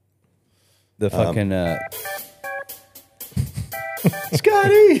The fucking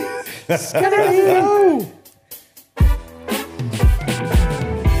Scotty! Scotty! No!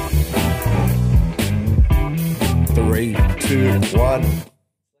 Three, two, one.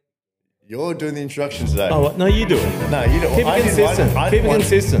 You're doing the introductions today. Oh, no, you do it. No, you don't. Keep it consistent. Keep it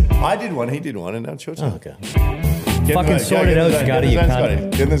consistent. I did one, he did one, and now it's your turn. Oh, okay. Fucking sort it out, Scotty, you cunt.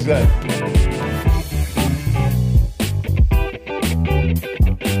 Get in the zone.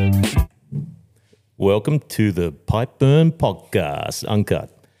 Welcome to the Pipe Burn Podcast,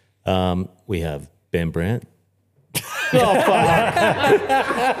 Uncut. We have Ben Brandt. Oh, fuck.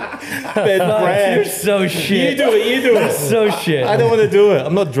 Ben Brandt. You're so shit. You do it, you do it. So shit. I don't want to do it.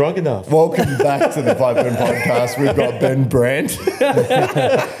 I'm not drunk enough. Welcome back to the Pipe Burn Podcast. We've got Ben Brandt,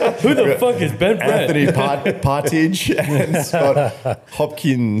 Who the fuck is Ben Brandt? Anthony Partridge, and Scott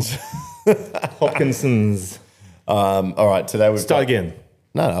Hopkins. Hopkinsons. All right, today we've Start again.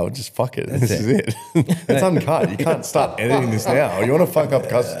 No, just fuck it. This is it. It's uncut. You can't start editing this now. You want to fuck up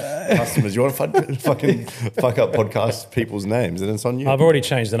customers. You want to fucking fuck up podcast people's names, and it's on you. I've already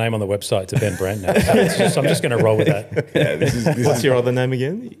changed the name on the website to Ben Brandt now. So I'm just going to roll with that. Yeah, What's your other name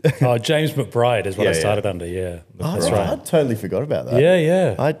again? Oh, James McBride is what I Yeah, started under, yeah. That's right. I totally forgot about that.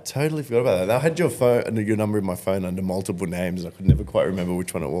 Yeah. I totally forgot about that. I had your number in my phone under multiple names, and I could never quite remember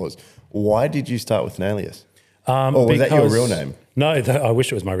which one it was. Why did you start with an alias? Or was that your real name? No, I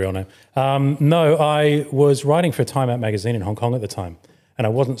wish it was my real name. No, I was writing for Time Out magazine in Hong Kong at the time, and I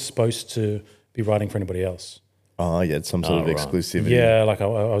wasn't supposed to be writing for anybody else. Oh, you had some sort of exclusivity. Yeah, like I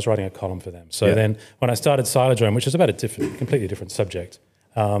was writing a column for them. So then when I started Silodrome, which is about a completely different subject,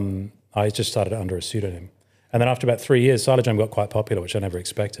 I just started under a pseudonym. And then after about 3 years, Silodrome got quite popular, which I never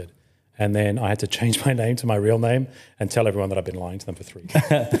expected. And then I had to change my name to my real name and tell everyone that I've been lying to them for 3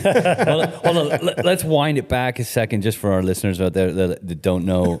 years. Well, hold on. Let's wind it back a second just for our listeners out there that don't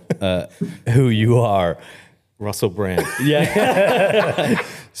know who you are. Russell Brand. Yeah.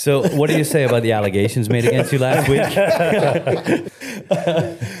 So what do you say about the allegations made against you last week?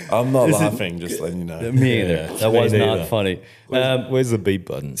 I'm not laughing, just letting you know. Me either. That was not funny. Where's the beep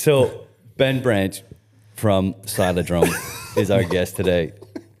button? So Ben Brandt from Silodrome is our guest today.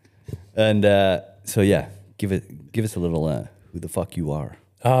 And so, yeah, give us a little who the fuck you are.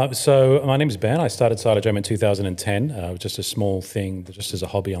 So my name is Ben. I started Silodrome in 2010, just a small thing, just as a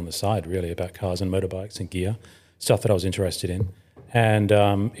hobby on the side, really, about cars and motorbikes and gear, stuff that I was interested in. And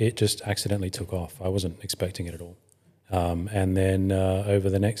it just accidentally took off. I wasn't expecting it at all. And then over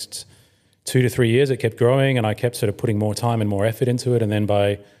the next 2 to 3 years, it kept growing, and I kept sort of putting more time and more effort into it. And then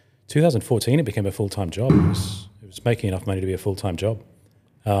by 2014, it became a full-time job. It was making enough money to be a full-time job.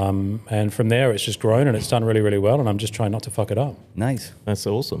 And from there, it's just grown, and it's done really, really well, and I'm just trying not to fuck it up. Nice. That's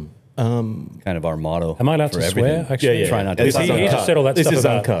awesome. Kind of our motto. Am I allowed to swear, actually? Yeah. Try not to. He just said all that This stuff is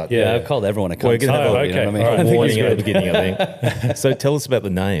about, uncut. Yeah, I've called everyone a cunt. We're going to have okay. You know what I mean? All right. a I think warning it's at the good. beginning, I think. So tell us about the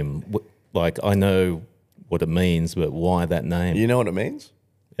name. Like, I know what it means, but why that name? You know what it means?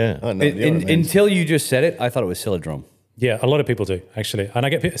 Yeah. I know what it means. Until you just said it, I thought it was Silodrome. Yeah, a lot of people do, actually. And I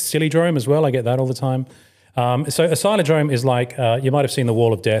get Silodrome as well. I get that all the time. So a Silodrome is like, you might have seen the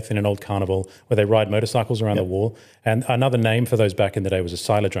Wall of Death in an old carnival where they ride motorcycles around the wall. And another name for those back in the day was a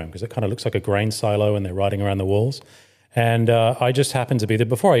Silodrome, because it kind of looks like a grain silo and they're riding around the walls. And I just happened to be there,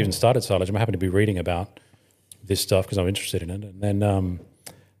 before I even started Silodrome, I happened to be reading about this stuff because I'm interested in it. And then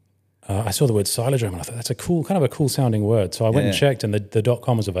I saw the word Silodrome and I thought, that's kind of a cool sounding word. So I went and checked, and the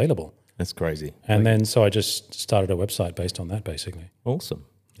 .com was available. That's crazy. And then so I just started a website based on that, basically. Awesome.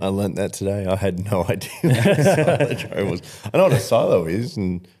 I learnt that today. I had no idea what a silodrome was. I know what a silo is,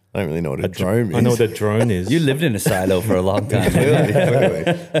 and I don't really know what a drone is. I know what a drone is. You lived in a silo for a long time. Clearly.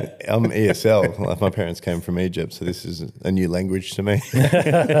 I'm ESL. Like, my parents came from Egypt, so this is a new language to me.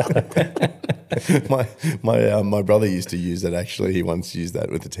 My brother used to use that, actually. He once used that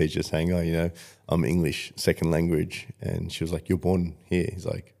with the teacher, saying, I'm English, second language. And she was like, you're born here. He's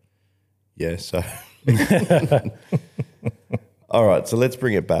like, yeah, so... All right, so let's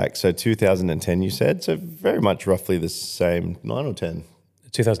bring it back. So 2010, you said, so very much roughly the same, 9 or 10?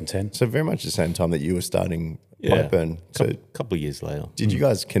 2010. So very much the same time that you were starting Pipe Burn. So a couple of years later. did you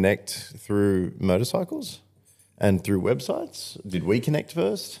guys connect through motorcycles and through websites? Did we connect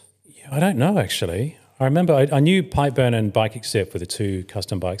first? Yeah, I don't know, actually. I remember I knew Pipe Burn and Bike Except were the two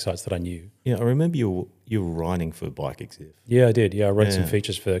custom bike sites that I knew. Yeah, I remember you were writing for Bike Exif. Yeah, I did. Yeah, I wrote some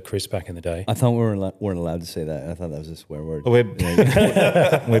features for Chris back in the day. I thought we weren't allowed to say that. I thought that was a swear word. We're Like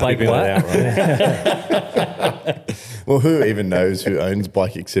beeping what? that out, right? Well, who even knows who owns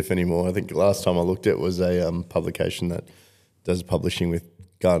Bike Exif anymore? I think the last time I looked, it was a publication that does publishing with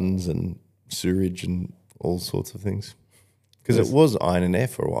guns and sewerage and all sorts of things. Because it was Iron and Air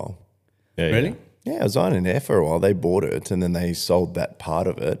for a while. Yeah, Really? Yeah, I was Iron Air for a while. They bought it and then they sold that part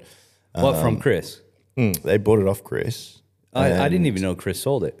of it. What, from Chris? They bought it off Chris. I didn't even know Chris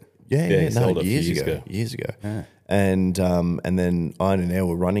sold it. Yeah, he no, sold it years ago. And then Iron and Air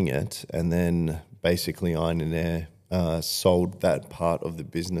were running it, and then basically Iron and Air sold that part of the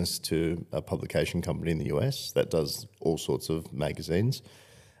business to a publication company in the US that does all sorts of magazines.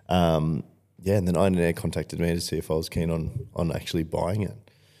 And then Iron and Air contacted me to see if I was keen on actually buying it.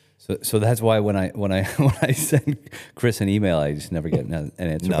 So that's why when I send Chris an email, I just never get an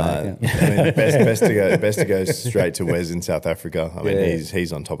answer back. Yeah. I mean, best to go straight to Wes in South Africa. I mean,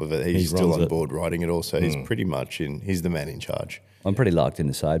 he's on top of it. He's still on board writing it all, so he's pretty much he's the man in charge. I'm pretty locked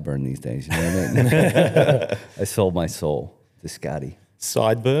into Sideburn these days. You know what I mean? I sold my soul to Scotty.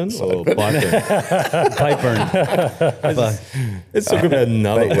 Sideburn or pipe burn? Pipe burn. Let's talk about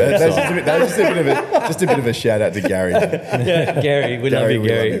another website. That's just a bit of a shout out to Gary. Gary, we love you,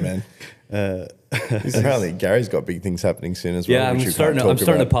 Gary. man. Apparently, Gary's got big things happening soon as well. Yeah, which I'm we starting can't talk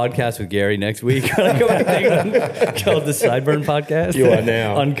a about. podcast with Gary next week. Called the Sideburn Podcast. You are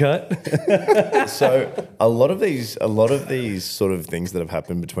now. Uncut. So a lot of these sort of things that have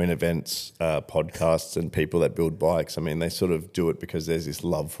happened between events, podcasts, and people that build bikes. I mean, they sort of do it because there's this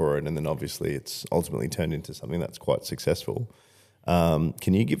love for it, and then obviously it's ultimately turned into something that's quite successful.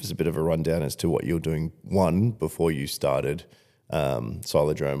 Can you give us a bit of a rundown as to what you're doing? One, before you started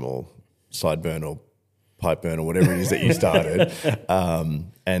Silodrome or Sideburn or Pipe Burn or whatever it is that you started,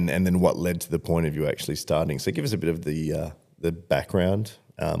 and then what led to the point of you actually starting. So give us a bit of the background.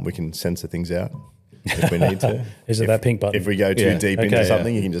 We can censor things out if we need to. Is it that pink button? If we go too deep into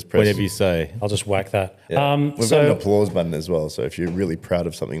something, you can just press. Whatever you say. I'll just whack that. Yeah. We've got an applause button as well. So if you're really proud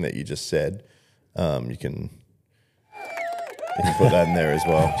of something that you just said, you can put that in there as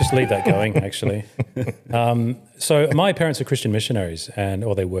well. Just leave that going, actually. So my parents are Christian missionaries,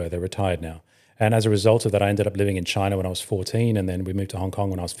 or they're retired now. And as a result of that, I ended up living in China when I was 14, and then we moved to Hong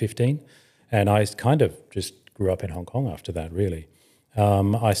Kong when I was 15. And I kind of just grew up in Hong Kong after that, really.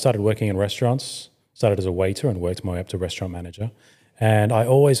 I started working in restaurants, started as a waiter and worked my way up to restaurant manager. And I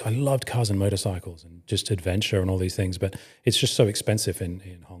loved cars and motorcycles and just adventure and all these things, but it's just so expensive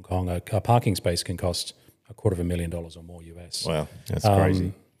in Hong Kong. A parking space can cost $250,000 or more US. Wow, that's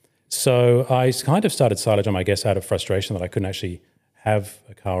crazy. So I kind of started Silodrome, I guess, out of frustration that I couldn't actually have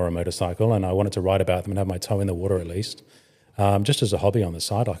a car or a motorcycle, and I wanted to write about them and have my toe in the water at least, just as a hobby on the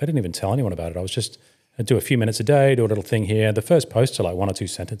side. Like I didn't even tell anyone about it. I'd do a few minutes a day, do a little thing here. The first posts are like 1 or 2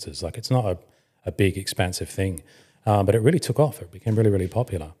 sentences. Like it's not a big, expansive thing, but it really took off. It became really, really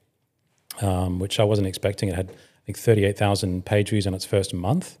popular, which I wasn't expecting. It had, I think, 38,000 page views on its first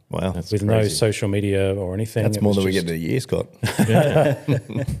month. Wow, that's with no social media or anything. That's more than we get in a year, Scott.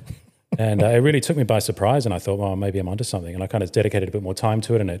 And it really took me by surprise, and I thought, well, maybe I'm onto something. And I kind of dedicated a bit more time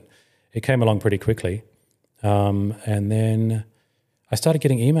to it, and it came along pretty quickly. And then I started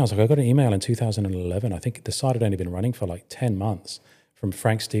getting emails. Like I got an email in 2011. I think the site had only been running for like 10 months from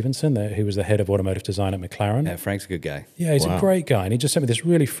Frank Stevenson, who was the head of automotive design at McLaren. Yeah, Frank's a good guy. Yeah, he's a great guy. And he just sent me this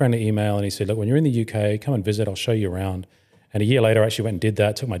really friendly email, and he said, look, when you're in the UK, come and visit. I'll show you around. And a year later, I actually went and did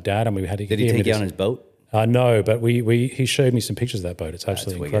that, took my dad, and we had to... Did he take you on his boat? No, but he showed me some pictures of that boat. It's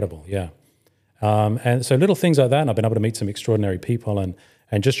absolutely incredible. Yeah. And so little things like that, and I've been able to meet some extraordinary people and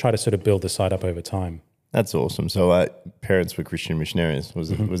just try to sort of build the site up over time. That's awesome. So parents were Christian missionaries. Was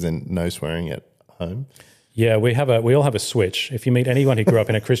there no swearing at home? Yeah, we all have a switch. If you meet anyone who grew up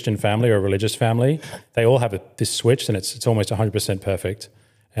in a Christian family or a religious family, they all have this switch, and it's almost 100% perfect.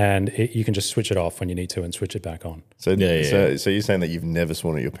 And you can just switch it off when you need to and switch it back on. So you're saying that you've never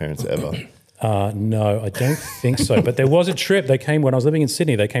sworn at your parents ever? No, I don't think so. But there was a trip. They came when I was living in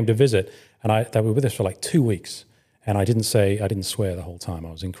Sydney. They came to visit, and they were with us for like 2 weeks. And I didn't swear the whole time.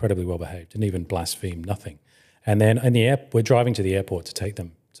 I was incredibly well behaved. Didn't even blaspheme. Nothing. And then we're driving to the airport to take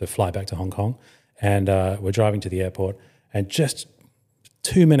them to fly back to Hong Kong, and we're driving to the airport. And just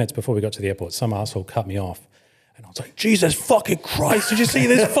 2 minutes before we got to the airport, some asshole cut me off. And I was like, Jesus fucking Christ, did you see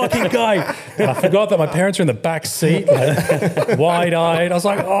this fucking guy? And I forgot that my parents were in the back seat, like, wide-eyed. I was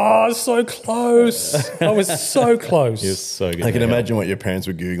like, oh, so close. I was so close. You're so good. I can imagine what your parents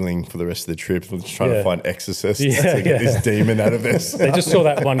were Googling for the rest of the trip, just trying to find exorcists to get this demon out of this. They just saw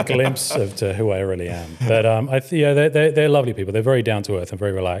that one glimpse to who I really am. But they're lovely people. They're very down to earth and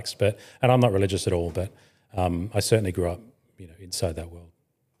very relaxed. And I'm not religious at all, but I certainly grew up, inside that world.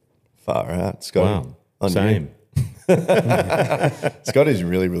 Far out, Scott. Wow. Same. Scott is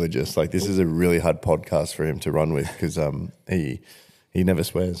really religious. Like this is a really hard podcast for him to run with because he never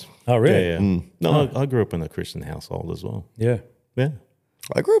swears. Oh, really? Yeah. No, I grew up in a Christian household as well. Yeah. Yeah.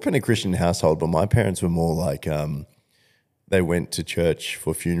 I grew up in a Christian household, but my parents were more like they went to church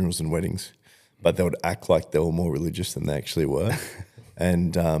for funerals and weddings, but they would act like they were more religious than they actually were.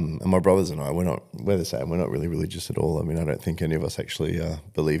 And my brothers and I, we're the same. We're not really religious at all. I mean, I don't think any of us actually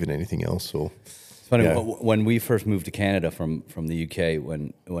believe in anything else. Or it's funny, when we first moved to Canada from the UK,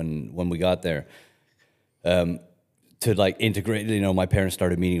 when we got there, to like integrate, my parents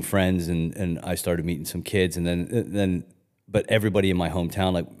started meeting friends, and I started meeting some kids, and then but everybody in my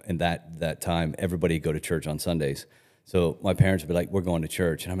hometown, like in that time, everybody would go to church on Sundays. So my parents would be like, "We're going to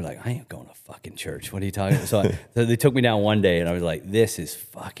church," and I'd be like, "I ain't going to fucking church. What are you talking about?" So they took me down one day, and I was like, "This is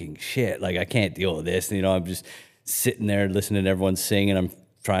fucking shit. Like, I can't deal with this." I'm just sitting there listening to everyone sing, and I'm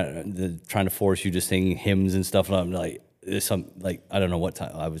trying to force you to sing hymns and stuff. And I'm like, I don't know what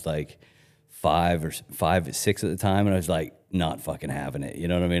time. I was like 5 or 6 at the time, and I was like, not fucking having it. You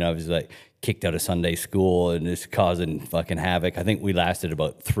know what I mean? I was like kicked out of Sunday school and just causing fucking havoc. I think we lasted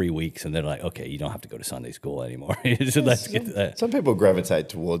about 3 weeks, and they're like, "Okay, you don't have to go to Sunday school anymore." So let's get to that. Some people gravitate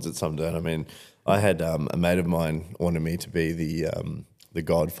towards it, some don't. I mean, I had a mate of mine wanted me to be the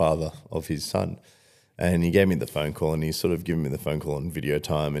godfather of his son. And he gave me the phone call, and he's sort of giving me the phone call on video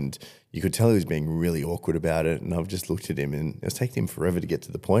time, and you could tell he was being really awkward about it. And I've just looked at him, and it's taken him forever to get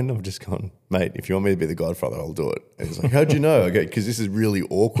to the point. I've just gone, "Mate, if you want me to be the godfather, I'll do it." And he's like, "How'd you know?" Okay, because this is really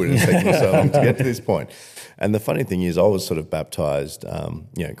awkward. It's taking me so long to get to this point. And the funny thing is, I was sort of baptized,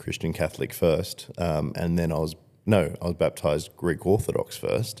 Christian Catholic first, and then I was baptized Greek Orthodox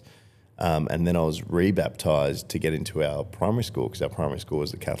first. And then I was rebaptized to get into our primary school, because our primary school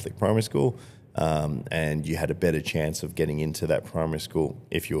was a Catholic primary school. And you had a better chance of getting into that primary school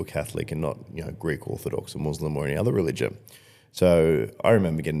if you were Catholic and not, Greek Orthodox or Muslim or any other religion. So I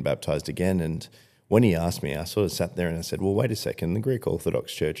remember getting baptized again, and when he asked me, I sort of sat there and I said, "Well, wait a second, the Greek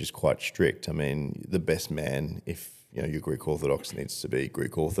Orthodox Church is quite strict. I mean, the best man, if you're Greek Orthodox, needs to be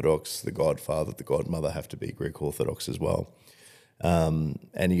Greek Orthodox. The godfather, the godmother have to be Greek Orthodox as well." And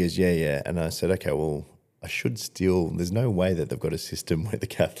he goes, yeah. And I said, "Okay, well, there's no way that they've got a system where the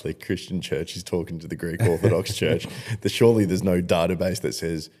Catholic Christian Church is talking to the Greek Orthodox Church. Surely there's no database that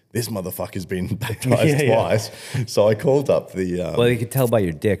says this motherfucker's been baptized twice." So I called up the... well, you could tell by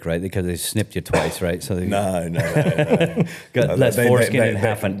your dick, right? Because they snipped you twice, right? So No. Got less foreskin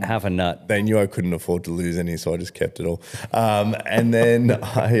and half a nut. They knew I couldn't afford to lose any, so I just kept it all. And then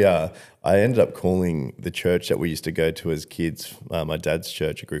I ended up calling the church that we used to go to as kids, my dad's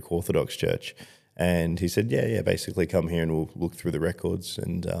church, a Greek Orthodox church. And he said, yeah, basically come here and we'll look through the records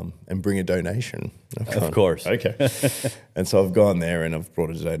and bring a donation. Of course. Okay. And so I've gone there and I've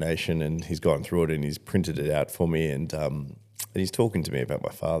brought a donation, and he's gone through it and he's printed it out for me. And he's talking to me about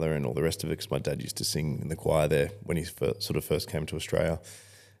my father and all the rest of it, because my dad used to sing in the choir there when he first came to Australia.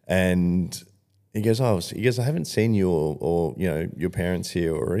 And he goes, "I haven't seen you or your parents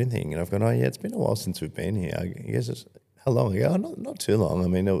here or anything." And I've gone, "Oh, yeah, it's been a while since we've been here." He goes, "How long ago?" Not too long. I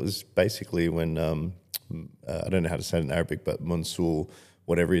mean, it was basically when, I don't know how to say it in Arabic, but Mansour,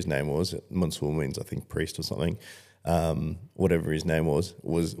 whatever his name was, Mansour means, I think, priest or something, whatever his name was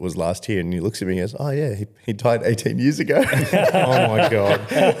last year. And he looks at me and goes, "Oh, yeah, he died 18 years ago." Oh, my God.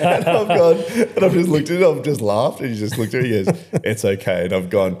 And I've just looked at it, I've just laughed, and he just looked at me and he goes, "It's okay." And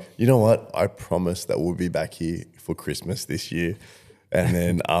I've gone, "You know what? I promise that we'll be back here for Christmas this year." And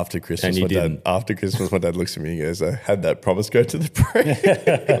then after Christmas, my dad looks at me and goes, "I had that promise go to the priest."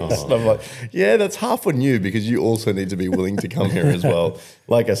 And I'm like, "Yeah, that's half on you, because you also need to be willing to come here as well."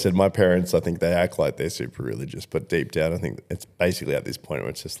 Like I said, my parents, I think they act like they're super religious, but deep down, I think it's basically at this point where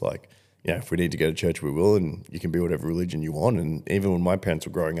it's just like, if we need to go to church, we will, and you can be whatever religion you want. And even when my parents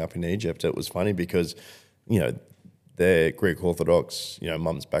were growing up in Egypt, it was funny because, they're Greek Orthodox,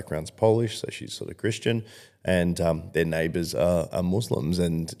 mum's background's Polish, so she's sort of Christian, and their neighbours are Muslims,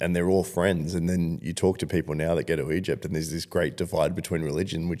 and they're all friends. And then you talk to people now that go to Egypt, and there's this great divide between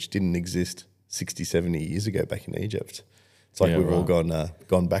religion, which didn't exist 60, 70 years ago back in Egypt. It's like we've all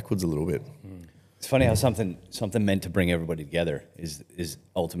gone backwards a little bit. It's funny how something meant to bring everybody together is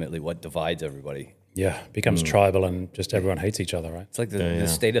ultimately what divides everybody. Yeah, becomes tribal and just everyone hates each other, right? It's like the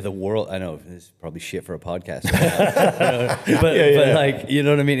state of the world. I know this is probably shit for a podcast, but like, you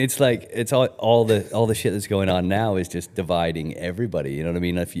know what I mean? It's like it's all the shit that's going on now is just dividing everybody. You know what I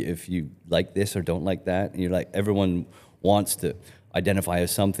mean? If you like this or don't like that, and you're like, everyone wants to identify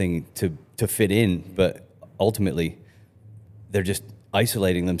as something to fit in, but ultimately they're just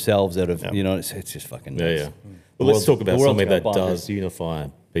isolating themselves out of it's just fucking nuts. Yeah. Well, let's talk about something that does unify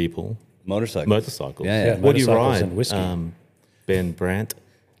people. Motorcycles. Yeah. What do you ride? And whiskey. Ben Brandt.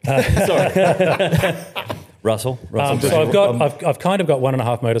 Sorry. Russell. I've kind of got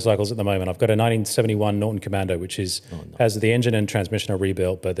 1.5 motorcycles at the moment. I've got a 1971 Norton Commando, which has the engine and transmission are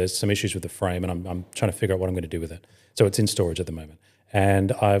rebuilt, but there's some issues with the frame, and I'm trying to figure out what I'm going to do with it. So it's in storage at the moment.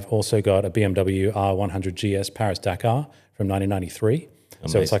 And I've also got a BMW R100 GS Paris Dakar from 1993.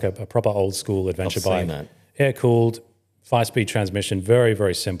 So it's like a proper old school adventure bike. That. Air cooled, 5-speed transmission, very,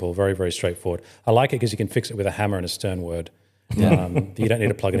 very simple, very, very straightforward. I like it because you can fix it with a hammer and a stern word. You don't need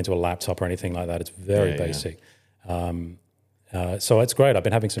to plug it into a laptop or anything like that. It's very basic. So it's great. I've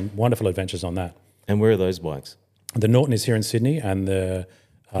been having some wonderful adventures on that. And where are those bikes? The Norton is here in Sydney, and the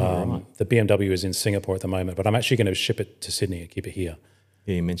BMW is in Singapore at the moment. But I'm actually going to ship it to Sydney and keep it here.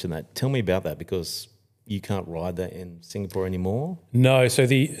 Yeah, you mentioned that. Tell me about that, because you can't ride that in Singapore anymore. No, so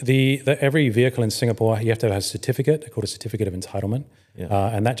the every vehicle in Singapore, you have to have a certificate called a certificate of entitlement,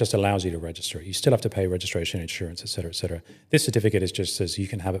 and that just allows you to register it. You still have to pay registration, insurance, et cetera, et cetera. This certificate is just says you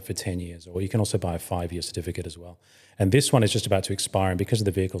can have it for 10 years, or you can also buy a 5-year certificate as well. And this one is just about to expire, and because of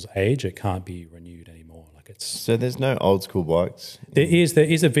the vehicle's age, it can't be renewed anymore. So there's no old school bikes? There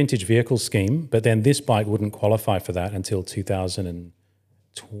is a vintage vehicle scheme, but then this bike wouldn't qualify for that until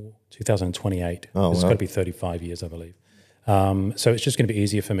 2028. It's got to be 35 years, I believe. So it's just going to be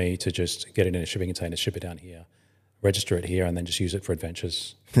easier for me to just get it in a shipping container, ship it down here, register it here, and then just use it for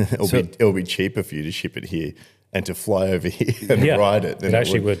adventures. It'll be cheaper for you to ship it here and to fly over here and ride it. It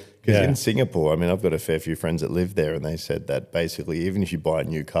actually would. Because in Singapore, I mean, I've got a fair few friends that live there, and they said that basically even if you buy a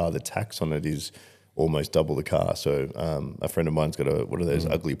new car, the tax on it is almost double the car. So a friend of mine's got what are those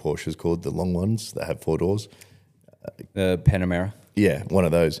ugly Porsches called, the long ones that have 4 doors? Panamera. Yeah, one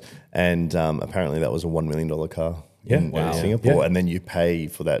of those. And apparently that was a $1 million car in Singapore. Yeah. And then you pay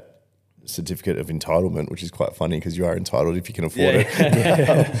for that certificate of entitlement, which is quite funny because you are entitled if you can afford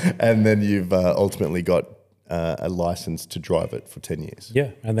it. And then you've ultimately got a license to drive it for 10 years. Yeah,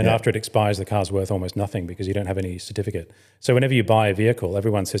 and then after it expires, the car's worth almost nothing because you don't have any certificate. So whenever you buy a vehicle,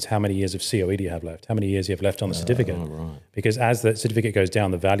 everyone says, how many years of COE do you have left? How many years do you have left on the certificate? Right. Because as the certificate goes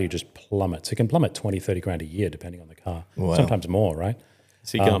down, the value just plummets. It can plummet 20, 30 grand a year depending on the car. Wow. Sometimes more, right?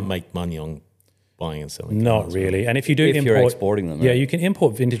 So you can't make money on buying and selling Not cars, really. And if you do If import, you're exporting them, yeah, right? you can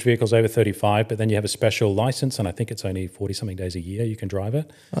import vintage vehicles over 35, but then you have a special license, and I think it's only 40-something days a year you can drive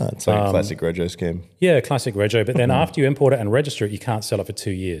it. It's like a classic Rego scheme. Yeah, classic rego. But then after you import it and register it, you can't sell it for 2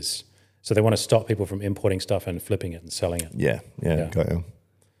 years. So they want to stop people from importing stuff and flipping it and selling it. Yeah, got you.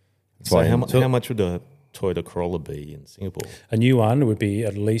 So how much would a Toyota Corolla be in Singapore? A new one would be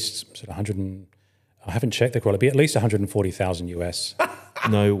at least sort of 100 and, I haven't checked the quality, be at least 140,000 US.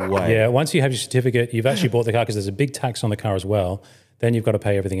 No way. Yeah, once you have your certificate, you've actually bought the car because there's a big tax on the car as well. Then you've got to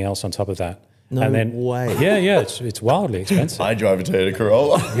pay everything else on top of that. No and then, way. Yeah, it's wildly expensive. I drive a Toyota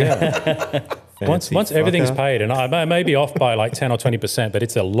Corolla. Yeah. Once everything's paid, and I may be off by like 10 or 20%, but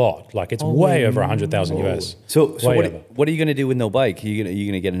it's a lot. Like it's way over 100,000 US. So Way over. what are you going to do with no bike? Are you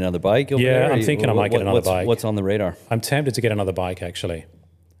going to get another bike over Yeah, there? I'm thinking I might get another bike. What's on the radar? I'm tempted to get another bike actually.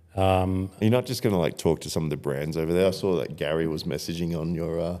 You're not just going to like talk to some of the brands over there. I saw that Gary was messaging on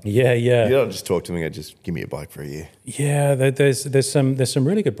your. Yeah. You don't just talk to them and go, just give me a bike for a year. Yeah, there's some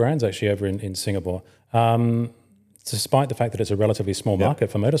really good brands actually over in Singapore. Despite the fact that it's a relatively small market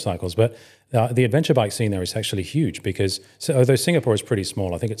for motorcycles, but the adventure bike scene there is actually huge because although Singapore is pretty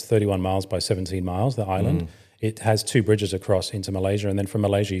small, I think it's 31 miles by 17 miles, the island. It has 2 bridges across into Malaysia, and then from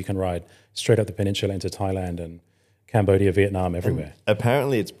Malaysia you can ride straight up the peninsula into Thailand and Cambodia, Vietnam, everywhere.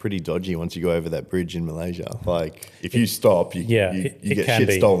 Apparently, it's pretty dodgy once you go over that bridge in Malaysia. Like, if you stop, you it get can shit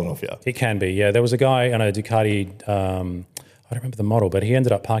be. stolen off you. It can be, yeah. There was a guy on a Ducati, I don't remember the model, but he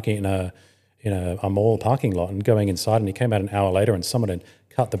ended up parking in a mall parking lot and going inside, and he came out an hour later and someone had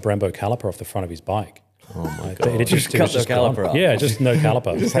cut the Brembo caliper off the front of his bike. Oh my God. It just cut the caliper gone. off. Yeah, just no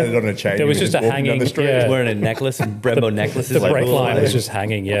caliper. Just had it on a chain. There was and just a walking down hanging. the street. Yeah. Wearing a necklace, Brembo necklaces. The like brake little- line was just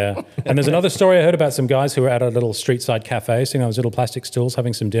hanging, yeah. And there's another story I heard about some guys who were at a little street side cafe, sitting on those little plastic stools,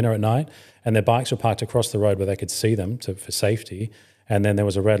 having some dinner at night, and their bikes were parked across the road where they could see them for safety. And then there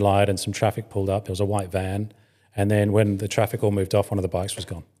was a red light and some traffic pulled up. There was a white van. And then when the traffic all moved off, one of the bikes was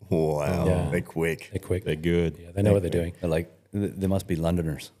gone. Wow, Yeah. they're quick. They're quick. They're good. Yeah, they know what they're doing. They're like, they must be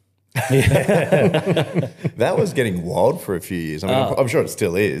Londoners. That was getting wild for a few years. I mean, I'm sure it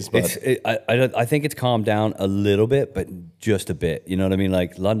still is, but I think it's calmed down a little bit, but just a bit. You know what I mean?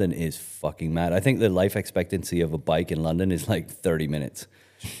 Like London is fucking mad. I think the life expectancy of a bike in London is like 30 minutes.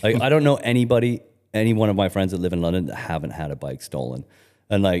 Like I don't know any one of my friends that live in London that haven't had a bike stolen.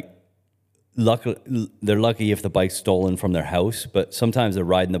 And like, they're lucky if the bike's stolen from their house, but sometimes they're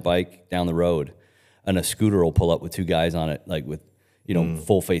riding the bike down the road and a scooter will pull up with 2 guys on it, like with,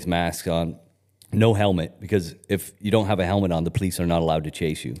 full face masks on. no helmet, because if you don't have a helmet on, the police are not allowed to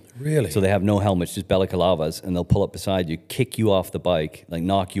chase you. Really? So they have no helmets, just balaclavas, and they'll pull up beside you, kick you off the bike, like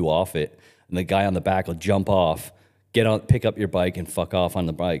knock you off it, and the guy on the back will jump off, get on, pick up your bike, and fuck off on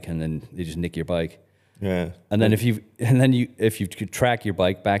the bike, and then they just nick your bike. Yeah. And then if you could track your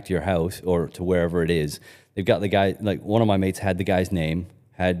bike back to your house or to wherever it is, they've got the guy. Like one of my mates had the guy's name,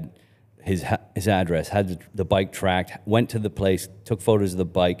 had his address, had the bike tracked, went to the place, took photos of the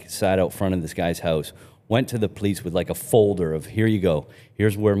bike, sat out front of this guy's house, went to the police with like a folder of, here you go,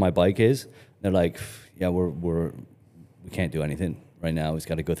 here's where my bike is. They're like, yeah, we can't do anything right now. He's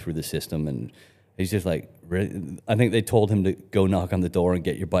got to go through the system. And he's just like, really? I think they told him to go knock on the door and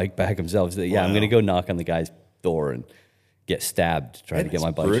get your bike back himself. He's like, yeah, I'm going to go knock on the guy's door and get stabbed trying to get my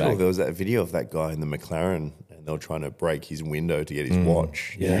bike brutal. back. There was that video of that guy in the McLaren, and they were trying to break his window to get his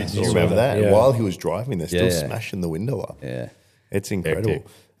watch. Yeah. Do you remember that? Yeah. And while he was driving, they're still Yeah. smashing the window up. Yeah. It's incredible.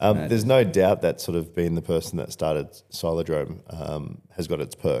 There's no doubt that sort of being the person that started Silodrome has got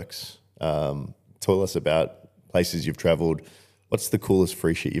its perks. Tell us about places you've travelled. What's the coolest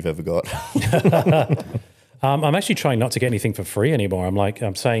free shit you've ever got? I'm actually trying not to get anything for free anymore.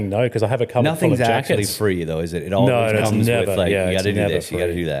 I'm saying no because I have a cupboard full of Nothing's jackets. actually free though, is it? It always it's comes never, with like, yeah, you got it's to do never this, you got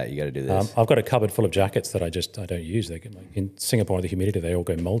to free. do that, you got to do this. I've got a cupboard full of jackets that I don't use. They get, like, in Singapore, the humidity, they all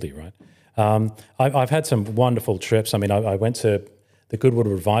go moldy, right? I've had some wonderful trips. I mean, I went to the Goodwood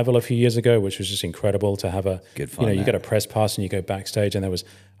Revival a few years ago, which was just incredible to have a, Good fun, you that. get a press pass and you go backstage, and I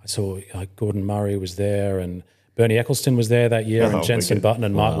saw Gordon Murray was there, and Bernie Eccleston was there that year, and Jensen wicked. Button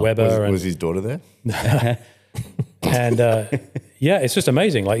and Mark Webber. Was his daughter there? And yeah, it's just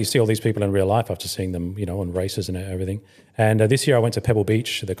amazing. Like you see all these people in real life after seeing them, on races and everything. And this year I went to Pebble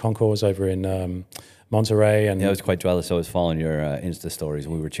Beach, the concourse over in Monterey. And Yeah, I was quite jealous. I was following your Insta stories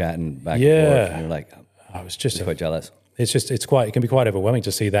and we were chatting back and Yeah. forth. And you're like, I was just quite jealous. it can be quite overwhelming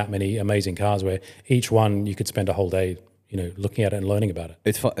to see that many amazing cars where each one you could spend a whole day, looking at it and learning about it.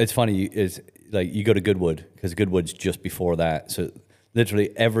 It's funny. It's like you go to Goodwood because Goodwood's just before that. So literally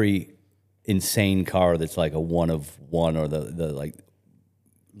every insane car that's like a one of one or the like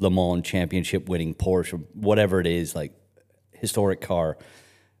Le Mans championship winning Porsche or whatever it is, like historic car,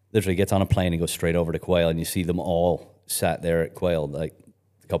 literally gets on a plane and goes straight over to Quail, and you see them all sat there at Quail like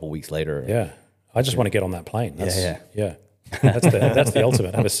a couple of weeks later. Yeah. I just want to get on that plane. Yeah. That's the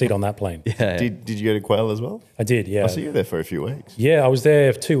ultimate. Have a seat on that plane. Yeah. Did you go to Quail as well? I did, yeah. I see you were there for a few weeks. Yeah, I was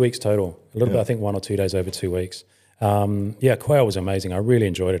there for 2 weeks total. A little bit, I think 1 or 2 days over 2 weeks. Quail was amazing. I really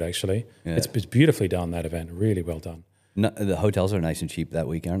enjoyed it, actually. Yeah. It's beautifully done, that event. Really well done. No, the hotels are nice and cheap that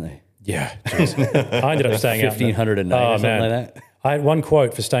week, aren't they? Yeah. Geez. I ended up staying out. $1,500 a night or something like that. I had one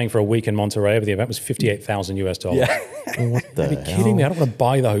quote for staying for a week in Monterey over the event was $58,000 US. Yeah. What the Are you kidding me? I don't want to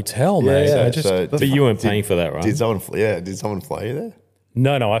buy the hotel, man. But you weren't paying for that, right? Did someone fly you there?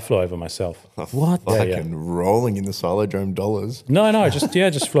 No, I flew over myself. What? Fucking rolling in the Silodrome dollars. No, just flew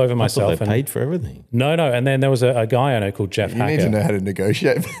over I thought myself. they paid for everything. No, and then there was a guy I know called Jeff You Hacker. need to know how to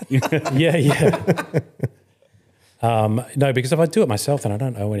negotiate. Yeah. No, because if I do it myself, then I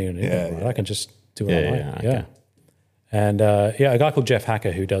don't owe anyone anything. Yeah, Right? I can just do it Yeah, online. yeah, Yeah. okay. And a guy called Jeff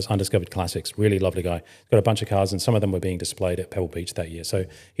Hacker who does Undiscovered Classics, really lovely guy. Got a bunch of cars, and some of them were being displayed at Pebble Beach that year. So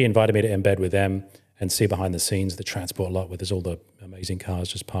he invited me to embed with them and see behind the scenes the transport lot where there's all the amazing cars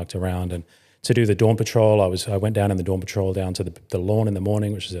just parked around. And to do the Dawn Patrol, I went down in the Dawn Patrol down to the lawn in the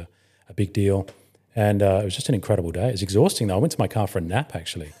morning, which is a big deal. And it was just an incredible day. It was exhausting though. I went to my car for a nap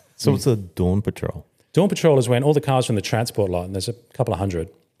actually. So what's a Dawn Patrol? Dawn Patrol is when all the cars from the transport lot, and there's a couple of hundred,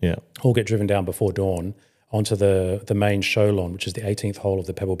 Yeah. all get driven down before dawn onto the main show lawn, which is the 18th hole of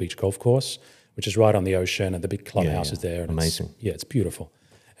the Pebble Beach Golf Course, which is right on the ocean, and the big clubhouse is there. And Amazing. It's beautiful.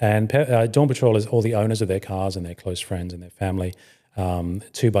 And Dawn Patrol is all the owners of their cars and their close friends and their family,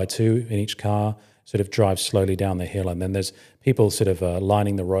 2 by 2 in each car, sort of drive slowly down the hill. And then there's people sort of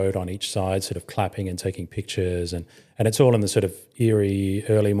lining the road on each side, sort of clapping and taking pictures. And it's all in the sort of eerie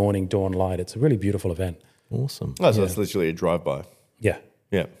early morning dawn light. It's a really beautiful event. Awesome. Oh, so it's literally a drive-by. Yeah.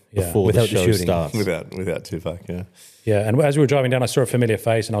 Yeah. Yeah. Before Without the the show shooting. starts. Without Tupac, yeah. Yeah, and as we were driving down, I saw a familiar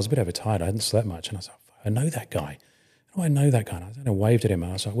face, and I was a bit overtired. I hadn't slept much, and I was like, I know that guy. How do I know that guy? And I waved at him,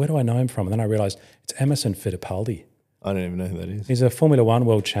 and I was like, where do I know him from? And then I realized it's Emerson Fittipaldi. I don't even know who that is. He's a Formula One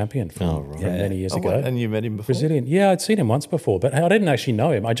world champion from, Oh, right. from many years Oh, ago. what? And you met him before? Brazilian. Yeah, I'd seen him once before, but I didn't actually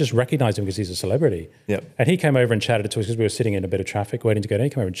know him. I just recognized him because he's a celebrity. Yep. And he came over and chatted to us because we were sitting in a bit of traffic waiting to go down. He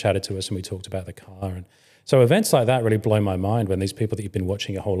came over and chatted to us, and we talked about the car. And so events like that really blow my mind when these people that you've been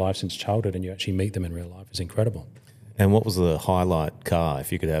watching your whole life since childhood and you actually meet them in real life is incredible. And what was the highlight car,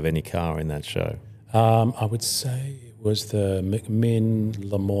 if you could have any car in that show? I would say it was the McMinn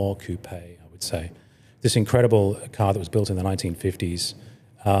Lamore Coupe, I would say. This incredible car that was built in the 1950s.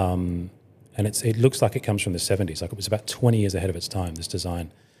 And it looks like it comes from the 70s. Like it was about 20 years ahead of its time, this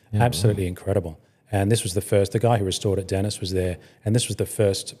design. Absolutely incredible. And this was the guy who restored it, Dennis, was there. And this was the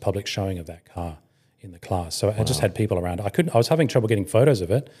first public showing of that car in the class. So I just had people around. I was having trouble getting photos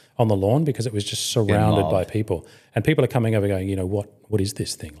of it on the lawn because it was just surrounded by people. And people are coming over going, what is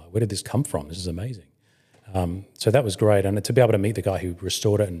this thing? Like, where did this come from? This is amazing. So that was great. And to be able to meet the guy who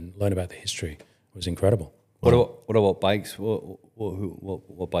restored it and learn about the history was incredible. What about bikes?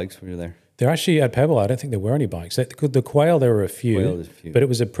 What bikes were you there? They're actually at Pebble. I don't think there were any bikes. The Quail, there were a few, but it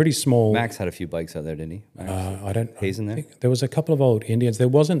was a pretty small. Max had a few bikes out there, didn't he? I don't. Hazen there. There was a couple of old Indians. There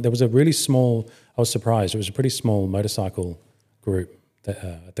was a really small. I was surprised. It was a pretty small motorcycle group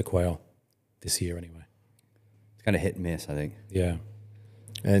at the Quail this year, anyway. It's kind of hit and miss, I think. Yeah.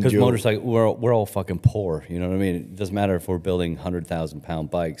 And because motorcycle, we're all fucking poor. You know what I mean? It doesn't matter if we're building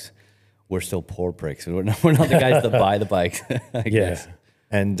 100,000-pound bikes. We're still poor pricks. We're not the guys that buy the bikes. I guess.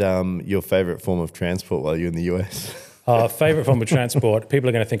 And your favorite form of transport while you're in the US? Favorite form of transport. People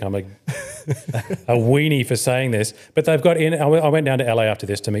are going to think I'm a weenie for saying this, but they've got in. I went down to LA after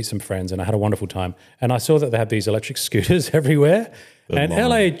this to meet some friends, and I had a wonderful time. And I saw that they have these electric scooters everywhere.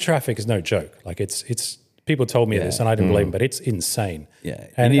 LA traffic is no joke. Like it's. People told me this, and I didn't believe them, but it's insane. Yeah,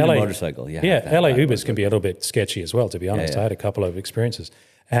 and you need a motorcycle. LA Ubers can be a little bit sketchy as well, to be honest. I had a couple of experiences.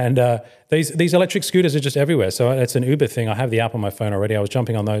 And these electric scooters are just everywhere. So it's an Uber thing. I have the app on my phone already. I was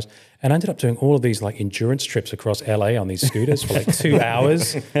jumping on those and I ended up doing all of these like endurance trips across LA on these scooters for like 2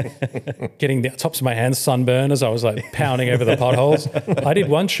 hours, getting the tops of my hands sunburned as I was like pounding over the potholes. I did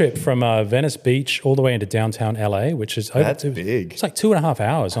one trip from Venice Beach all the way into downtown LA, which is big. It's like 2.5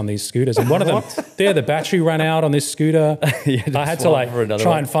 hours on these scooters. And one of them, the battery ran out on this scooter. I had to like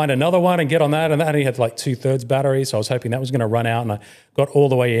try and find another one and get on that. And that only had like 2/3 battery. So I was hoping that was going to run out, and I got all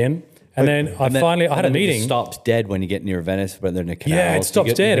the way in. And then I had a meeting. It stops dead when you get near Venice, but then the canal. Yeah, it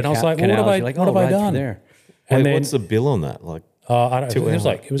stops dead. And I was like, well, what have I done? There. And then, what's the bill on that? Like, I don't know. It was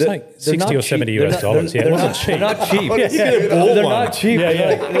like $60 or $70 US. Yeah, it wasn't cheap. They're not cheap. They're not cheap.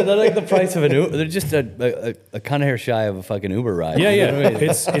 They're like the price of an Uber. They're just a kind of hair shy of a fucking Uber ride. Yeah. You know what I mean?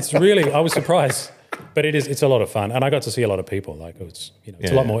 It's really. I was surprised, but it's a lot of fun, and I got to see a lot of people. Like it's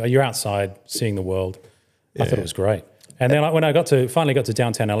a lot more. You're outside seeing the world. I thought it was great. And then when I finally got to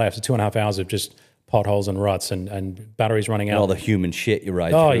downtown LA after 2.5 hours of just potholes and ruts and batteries running out. And all the human shit you ride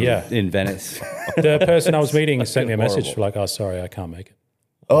through in Venice. The person I was meeting sent me a message like, oh, sorry, I can't make it.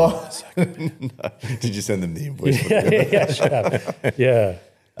 Oh, no. Did you send them the invoice? Shut up. Yeah.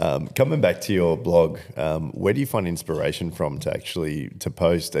 Coming back to your blog, where do you find inspiration from to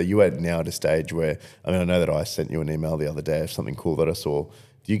post? Are you now at a stage where, I know that I sent you an email the other day of something cool that I saw.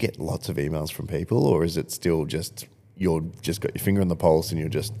 Do you get lots of emails from people, or is it still just you're just got your finger on the pulse and you're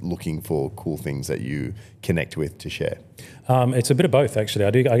just looking for cool things that you connect with to share? It's a bit of both, actually.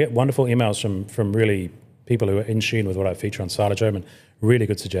 I get wonderful emails from really people who are in tune with what I feature on Silodrome and really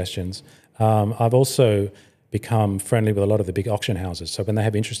good suggestions. I've also become friendly with a lot of the big auction houses. So when they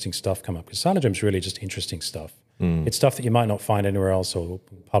have interesting stuff come up, because Silodrome is really just interesting stuff. It's stuff that you might not find anywhere else, or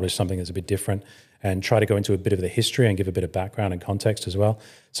publish something that's a bit different, and try to go into a bit of the history and give a bit of background and context as well.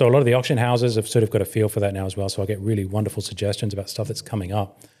 So a lot of the auction houses have sort of got a feel for that now as well. So I get really wonderful suggestions about stuff that's coming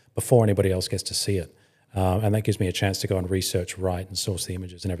up before anybody else gets to see it. And that gives me a chance to go and research, write, and source the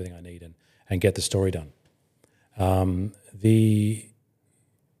images and everything I need and get the story done. And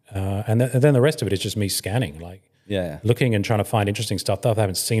then the rest of it is just me scanning, looking and trying to find interesting stuff that I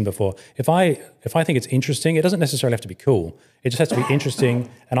haven't seen before. If I think it's interesting, it doesn't necessarily have to be cool. It just has to be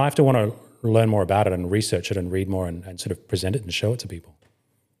interesting, and I have to want to learn more about it and research it and read more and sort of present it and show it to people.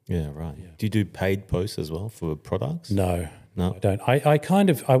 Yeah, right. Yeah. Do you do paid posts as well for products? No, I don't. I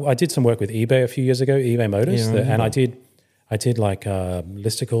did some work with eBay a few years ago, eBay Motors, and I did like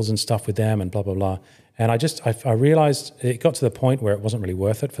listicles and stuff with them and blah blah blah. And I realized it got to the point where it wasn't really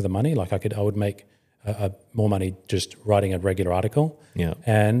worth it for the money. Like I would make more money just writing a regular article. Yeah.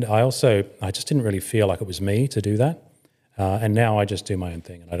 And I just didn't really feel like it was me to do that. And now I just do my own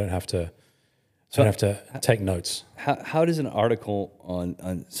thing, and I don't have to take notes. How does an article on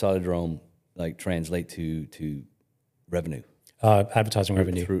Silodrome like translate to revenue? Advertising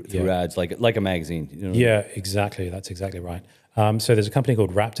revenue through ads, like a magazine. You know? Yeah, exactly. That's exactly right. So there's a company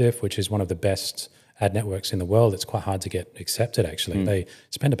called Raptive, which is one of the best ad networks in the world. It's quite hard to get accepted, actually. They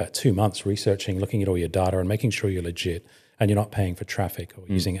spend about 2 months researching, looking at all your data and making sure you're legit and you're not paying for traffic or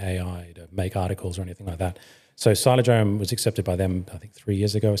using AI to make articles or anything like that. So Silodrome was accepted by them, I think 3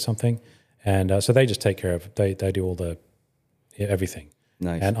 years ago or something. And so they just take care of, they do all the, everything.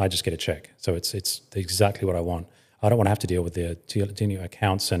 Nice. And I just get a check. So it's exactly what I want. I don't want to have to deal with the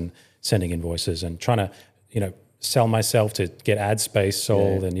accounts and sending invoices and trying to, sell myself to get ad space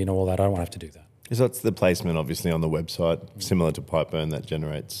sold and all that. I don't want to have to do that. So it's the placement, obviously, on the website, similar to Pipeburn, that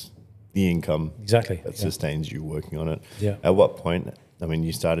generates the income Exactly. that sustains you working on it. Yeah. At what point? I mean,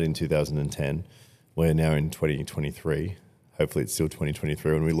 you started in 2010. We're now in 2023. Hopefully, it's still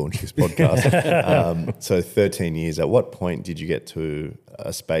 2023 when we launch this podcast. So 13 years. At what point did you get to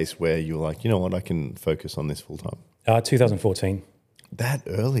a space where you were like, you know what, I can focus on this full time? 2014. That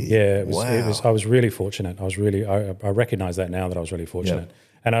early? Yeah, it was, wow. I was really fortunate. I recognize that now that I was really fortunate.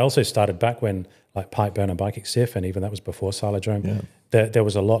 And I also started back when like Pipeburn and Bike Exif, and even that was before Silodrome, there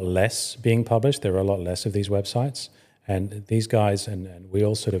was a lot less being published. There were a lot less of these websites. And these guys and we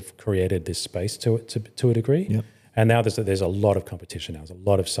all sort of created this space to a degree. Yep. And now there's a lot of competition now. There's a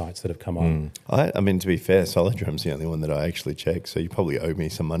lot of sites that have come on. I mean, to be fair, Silodrome's the only one that I actually check, so you probably owe me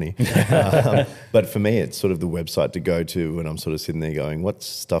some money. But for me, it's sort of the website to go to when I'm sort of sitting there going, what's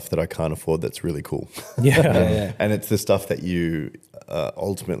stuff that I can't afford that's really cool? Yeah. And it's the stuff that you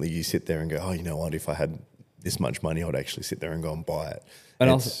ultimately you sit there and go, oh, you know what, if I had this much money, I would actually sit there and go and buy it. And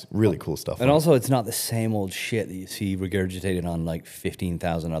it's also, really cool stuff. And also, it's not the same old shit that you see regurgitated on like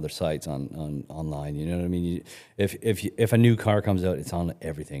 15,000 other sites on online. You know what I mean? If a new car comes out, it's on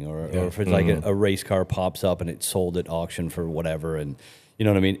everything. Or if it's like a race car pops up and it's sold at auction for whatever, and you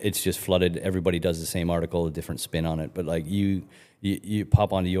know what I mean? It's just flooded. Everybody does the same article, a different spin on it. But like you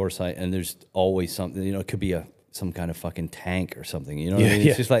pop onto your site and there's always something. You know, it could be some kind of fucking tank or something. You know what I mean?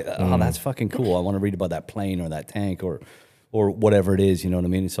 It's just like, oh, that's fucking cool. I want to read about that plane or that tank or whatever it is, you know what I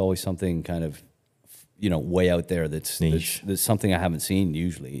mean? It's always something kind of, you know, way out there that's something I haven't seen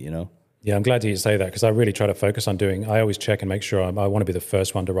usually, you know? Yeah, I'm glad you say that because I really try to focus on I always check and make sure I want to be the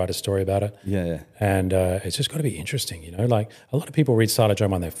first one to write a story about it. Yeah. And it's just got to be interesting, you know? Like a lot of people read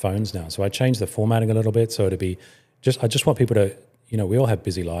Silodrome on their phones now. So I changed the formatting a little bit so it'd be I just want people to, you know, we all have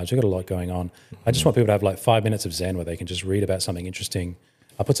busy lives. We've got a lot going on. I just want people to have like 5 minutes of Zen where they can just read about something interesting.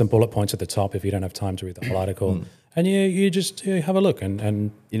 I put some bullet points at the top if you don't have time to read the whole article. And you just have a look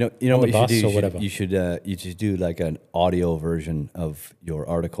and you know what you should do? or whatever. You should do like an audio version of your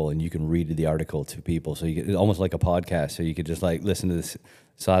article, and you can read the article to people. So you get almost like a podcast. So you could just like listen to this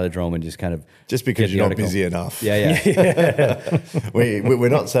Silodrome and just kind of just because you're not busy enough. Yeah. We're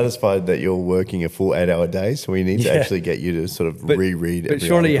not satisfied that you're working a full 8-hour day, so we need to actually get you to sort of reread. But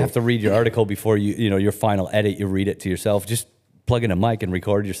surely you have to read your article before your final edit. You read it to yourself. Just plug in a mic and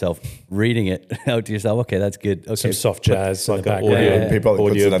record yourself reading it out to yourself. Okay, that's good. Okay, some soft jazz in the background. Audio, people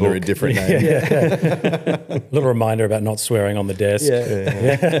puts it under a different name. A little reminder about not swearing on the desk.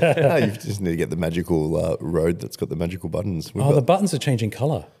 No, you just need to get the magical road that's got the magical buttons. The buttons are changing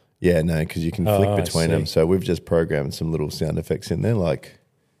color. Yeah, no, because you can flick between them. So we've just programmed some little sound effects in there, like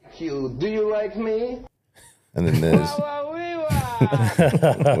 "Do you like me?" And then there's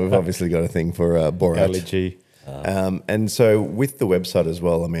we've obviously got a thing for Borat. And so with the website as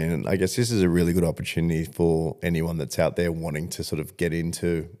well, I mean, I guess this is a really good opportunity for anyone that's out there wanting to sort of get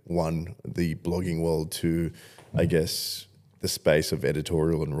into the blogging world, to, I guess, the space of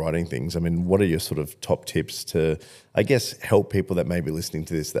editorial and writing things. I mean, what are your sort of top tips to, I guess, help people that may be listening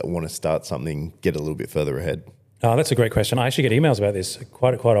to this that want to start something, get a little bit further ahead? Oh, that's a great question. I actually get emails about this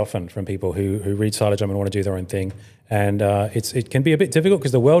quite often from people who read Silodrome and want to do their own thing. And it can be a bit difficult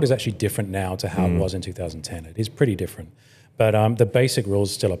because the world is actually different now to how it was in 2010. It is pretty different. But the basic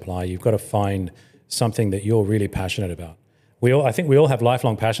rules still apply. You've got to find something that you're really passionate about. I think we all have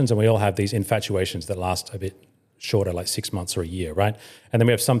lifelong passions, and we all have these infatuations that last a bit shorter, like 6 months or a year, right? And then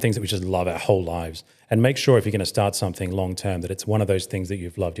we have some things that we just love our whole lives. And make sure if you're going to start something long term that it's one of those things that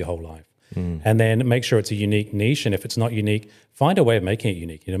you've loved your whole life. And then make sure it's a unique niche. And if it's not unique, find a way of making it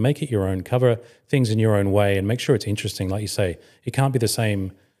unique. You know, make it your own, cover things in your own way, and make sure it's interesting. Like you say, it can't be the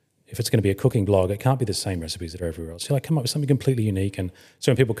same. If it's going to be a cooking blog, it can't be the same recipes that are everywhere else. So like come up with something completely unique. And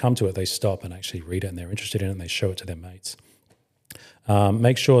so when people come to it, they stop and actually read it, and they're interested in it, and they show it to their mates.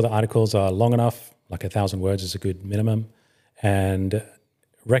 Make sure the articles are long enough, like 1,000 words is a good minimum, and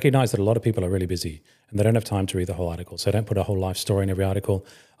recognize that a lot of people are really busy and they don't have time to read the whole article. So don't put a whole life story in every article.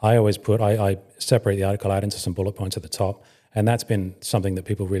 I always I separate the article out into some bullet points at the top, and that's been something that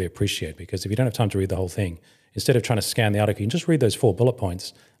people really appreciate, because if you don't have time to read the whole thing, instead of trying to scan the article, you can just read those 4 bullet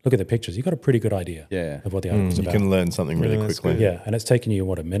points, look at the pictures. You've got a pretty good idea of what the article's about. You can learn something really quickly. Yeah, and it's taken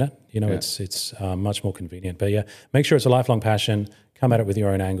you, a minute? You know, it's much more convenient. But yeah, make sure it's a lifelong passion, come at it with your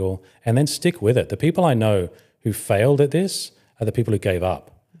own angle, and then stick with it. The people I know who failed at this are the people who gave up.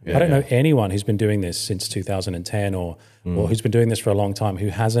 I don't know anyone who's been doing this since 2010 or who's been doing this for a long time who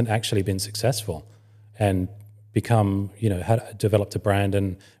hasn't actually been successful and become, had developed a brand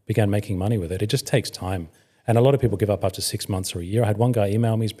and began making money with it. It just takes time. And a lot of people give up after 6 months or a year. I had one guy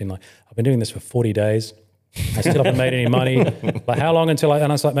email me, he's been like, I've been doing this for 40 days. I still haven't made any money. Like, how long until and I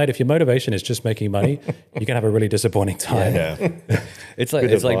was like, mate, if your motivation is just making money, you can have a really disappointing time. Yeah. It's like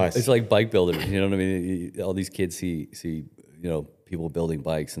advice. it's like bike builders. You know what I mean? All these kids see people building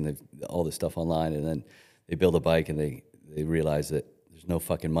bikes and they've all this stuff online, and then they build a bike and they realize that there's no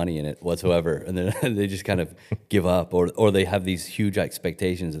fucking money in it whatsoever, and then they just kind of give up, or they have these huge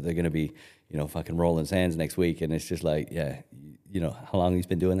expectations that they're going to be fucking rolling sands next week, and it's just like, yeah, how long he's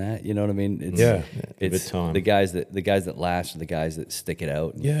been doing that? You know what I mean? It's, it's time. the guys that last are the guys that stick it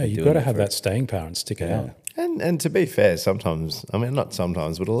out. Yeah, you've got to have that staying power and stick it out. And to be fair, sometimes, I mean, not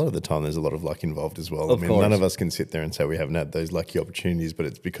sometimes, but a lot of the time there's a lot of luck involved as well. Of course. None of us can sit there and say we haven't had those lucky opportunities, but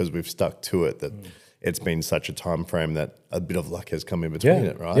it's because we've stuck to it that it's been such a time frame that a bit of luck has come in between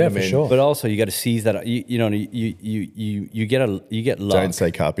it, right? Yeah, for sure. But also you got to seize that. You get luck. Don't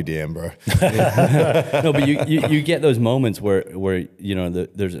say carpe diem, bro. No, but you get those moments where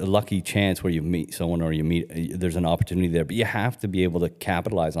there's a lucky chance where you meet someone or there's an opportunity there, but you have to be able to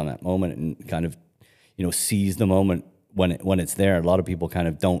capitalize on that moment and kind of seize the moment when it's there. A lot of people kind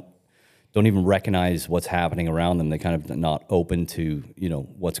of don't even recognize what's happening around them. They kind of not open to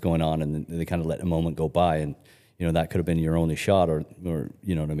what's going on, and they kind of let a moment go by, and that could have been your only shot, or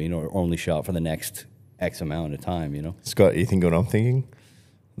you know what I mean, or only shot for the next X amount of time. Scott, you think what I'm thinking?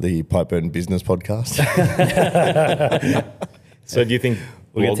 The Pipeburn Business Podcast. So do you think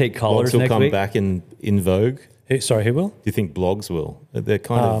We're gonna take callers blogs will next come week? back in vogue? Sorry, who will? Do you think blogs will? They're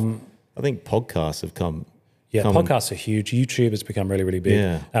kind of. I think podcasts have come. Yeah, podcasts are huge. YouTube has become really, really big.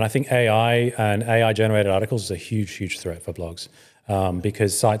 Yeah. And I think AI and AI-generated articles is a huge, huge threat for blogs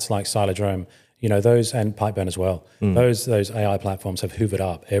because sites like Silodrome, those, and Pipeburn as well, those AI platforms have hoovered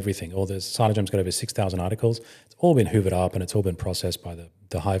up everything. Silodrome's got over 6,000 articles. It's all been hoovered up and it's all been processed by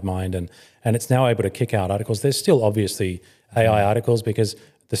the hive mind, and it's now able to kick out articles. There's still obviously AI articles because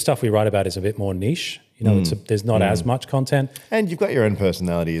the stuff we write about is a bit more niche. There's not as much content. And you've got your own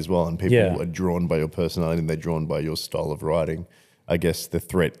personality as well, and people are drawn by your personality and they're drawn by your style of writing. I guess the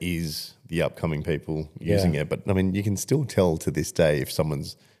threat is the upcoming people using it. But I mean, you can still tell to this day if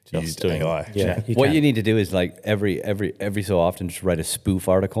someone's used AI. Yeah, What you need to do is like every so often just write a spoof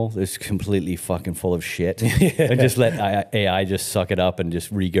article that's completely fucking full of shit and just let AI just suck it up and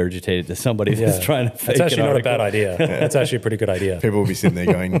just regurgitate it to somebody that's trying to fake That's actually an not a article. bad idea. That's actually a pretty good idea. People will be sitting there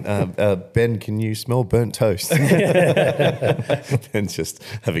going, Ben, can you smell burnt toast? And just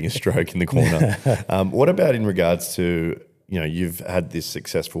having a stroke in the corner. What about in regards to, you've had this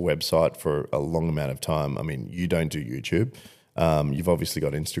successful website for a long amount of time. I mean, you don't do YouTube. You've obviously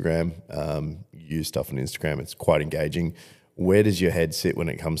got Instagram. You use stuff on Instagram. It's quite engaging. Where does your head sit when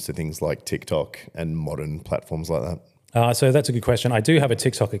it comes to things like TikTok and modern platforms like that? So that's a good question. I do have a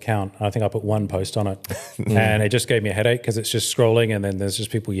TikTok account. I think I put one post on it and it just gave me a headache because it's just scrolling and then there's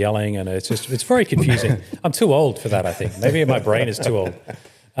just people yelling and it's very confusing. I'm too old for that, I think. Maybe my brain is too old.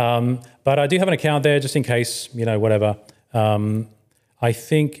 But I do have an account there just in case, whatever. I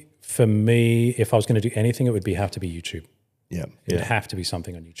think for me, if I was going to do anything, it would have to be YouTube. Yeah. It would have to be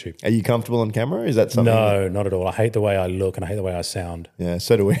something on YouTube. Are you comfortable on camera? Is that something? No, not at all. I hate the way I look and I hate the way I sound. Yeah,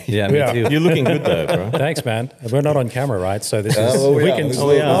 so do we. Yeah, me too. You're looking good though, bro. Thanks, man. We're not on camera, right? So this is well, we are. There's a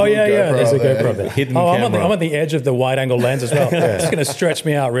little Oh yeah, GoPro there's a up there. GoPro there. Hidden I'm camera. on the edge of the wide-angle lens as well. It's going to stretch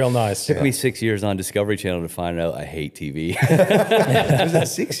me out real nice. Took me 6 years on Discovery Channel to find out I hate TV. Was that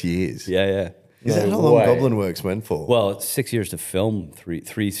 6 years? yeah. Is that how long Goblin Works went for? Well, it's 6 years to film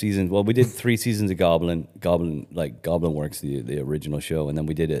three seasons. Well, we did 3 seasons of Goblin Works, the original show, and then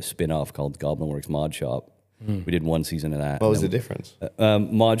we did a spin-off called Goblin Works Mod Shop. We did 1 season of that. What was the difference?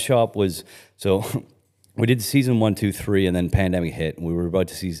 Mod Shop was, so we did season 1, 2, 3, and then pandemic hit, and we were about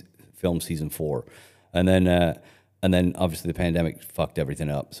to film season 4. And then obviously the pandemic fucked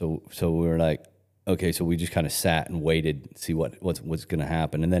everything up. So we were like, okay, so we just kind of sat and waited to see what's going to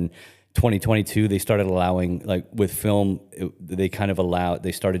happen. And then 2022, they started allowing, like with film, they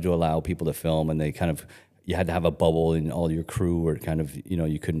started to allow people to film, and they kind of, you had to have a bubble in all your crew, or kind of,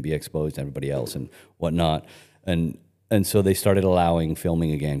 you couldn't be exposed to everybody else and whatnot. And so they started allowing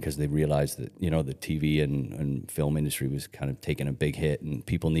filming again because they realized that, the TV and film industry was kind of taking a big hit and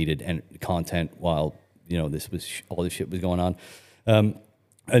people needed content while, all this shit was going on.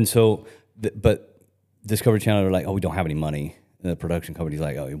 And so, but Discovery Channel were like, oh, we don't have any money. The production company's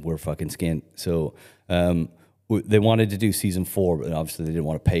like, oh, we're fucking skint. So they wanted to do season 4, but obviously they didn't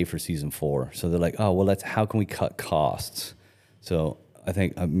want to pay for season 4. So they're like, oh, well, how can we cut costs? So I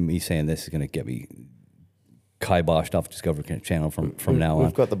think me saying this is going to get me kiboshed off Discovery Channel from now on.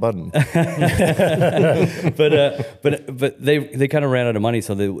 We've got the button. But they kind of ran out of money,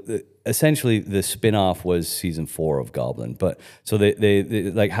 so essentially the spin-off was season 4 of Goblin. But so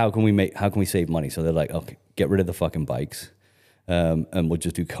they like, how can we save money? So they're like, okay, get rid of the fucking bikes, and we'll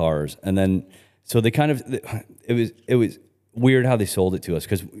just do cars. And then so they kind of, it was weird how they sold it to us,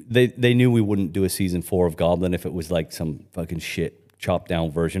 because they knew we wouldn't do a season 4 of Goblin if it was like some fucking shit chopped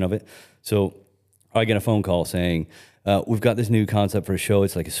down version of it. So I get a phone call saying, we've got this new concept for a show.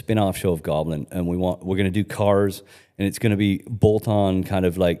 It's like a spin-off show of Goblin, and we're going to do cars, and it's going to be bolt-on kind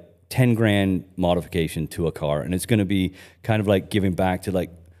of like 10 grand modification to a car, and it's going to be kind of like giving back to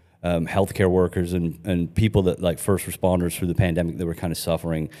like healthcare workers and people that like first responders through the pandemic that were kind of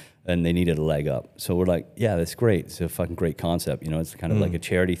suffering and they needed a leg up. So we're like, yeah, that's great. It's a fucking great concept. You know, it's kind of like a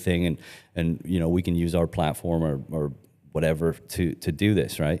charity thing, and you know, we can use our platform or whatever to do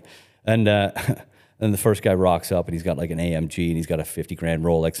this, right? And and the first guy rocks up and he's got like an AMG and he's got a 50 grand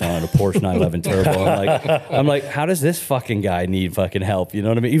Rolex on and a Porsche 911 Turbo. I'm like, how does this fucking guy need fucking help? You know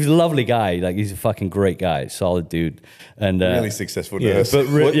what I mean? He was a lovely guy. Like, he's a fucking great guy, solid dude. And Really successful nurse. but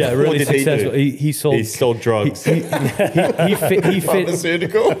really successful. He sold drugs. He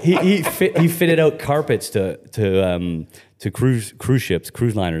Pharmaceutical. he fitted out carpets to cruise ships,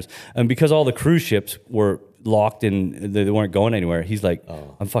 cruise liners, and because all the cruise ships were locked in, they weren't going anywhere. He's like,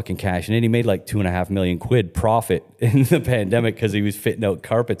 I'm fucking cashing in. He made like $2.5 million profit in the pandemic because he was fitting out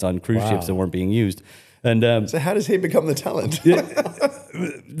carpets on cruise ships that weren't being used. And So how does he become the talent?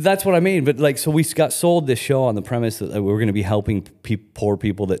 that's what I mean. But like, so we got sold this show on the premise that we were going to be helping poor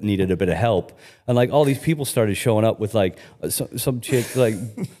people that needed a bit of help. And like, all these people started showing up with like some chick like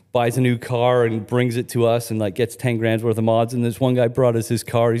buys a new car and brings it to us and like gets 10 grand's worth of mods. And this one guy brought us his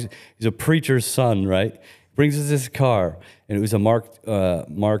car. He's a preacher's son, right? Brings us this car, and it was a Mark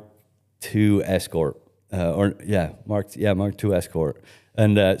II Escort, Mark II Escort.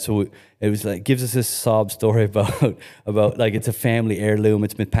 And so it was like, gives us this sob story about like, it's a family heirloom.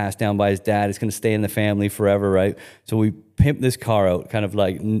 It's been passed down by his dad. It's going to stay in the family forever, right? So we pimped this car out, kind of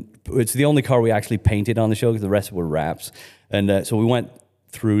like, it's the only car we actually painted on the show because the rest were wraps. And so we went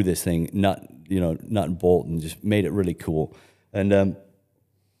through this thing, nut and bolt, and just made it really cool. And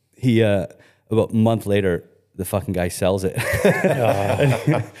he, about a month later, the fucking guy sells it.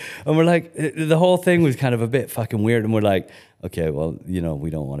 And we're like, the whole thing was kind of a bit fucking weird. And we're like, okay, well, you know, we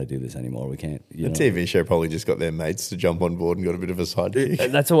don't want to do this anymore. We can't, The TV show probably just got their mates to jump on board and got a bit of a side gig.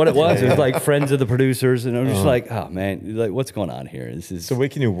 That's what it was. It was like friends of the producers. And I'm just like, oh man, like, what's going on here? This is So where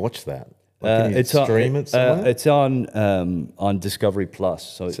can you watch that? Like, can you it's stream it somewhere? It's on Discovery Plus.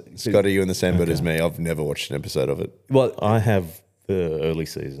 So Scott, are you in the same boat as me? I've never watched an episode of it. well, I have the early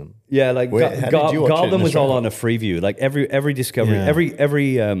season. yeah, like Where- how did you watch it Goblin in was all Australia? on a free view. Like every Discovery, Yeah.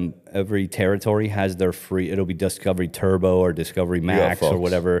 every territory has their free. It'll be Discovery Turbo or Discovery Max or Fox.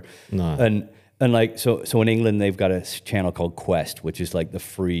 whatever. No. And like so in England they've got a channel called Quest, which is like the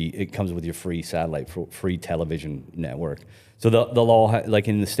free. It comes with your free satellite, free television network. So they'll all like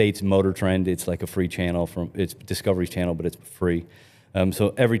in the States, Motor Trend, it's like a free channel it's Discovery's channel, but it's free.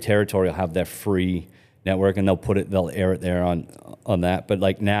 So every territory will have their free network, and they'll air it there on that. But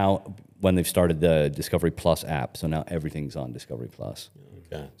like now, when they've started the Discovery Plus app, so now everything's on Discovery Plus.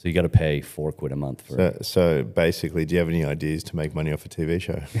 Okay. So you got to pay £4 a month for it. So basically, do you have any ideas to make money off a TV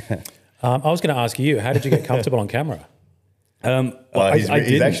show? I was going to ask you, how did you get comfortable on camera? Well, he's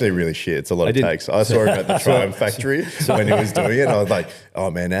didn't. actually really shit. It's a lot of didn't. takes. I saw him at the Triumph Factory when he was doing it. I was like, oh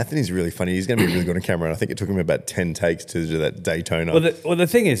man, Anthony's really funny. He's going to be really good on camera. And I think it took him about 10 takes to do that Daytona. Well, the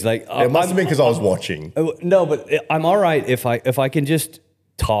thing is, like, it must have been because I was watching. No, but I'm all right if I can just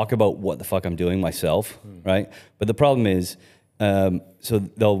talk about what the fuck I'm doing myself, right? But the problem is, so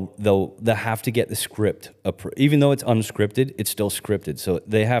they'll have to get the script even though it's unscripted, it's still scripted. So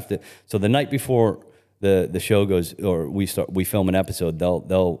they have to. So the night before the show goes, or we film an episode,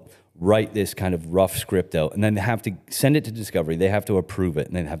 they'll write this kind of rough script out, and then they have to send it to Discovery. They have to approve it,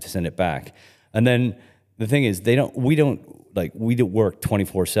 and then have to send it back. And then the thing is, we do work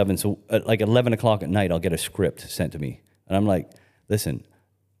 24/7. So at like 11 o'clock at night, I'll get a script sent to me, and I'm like, listen,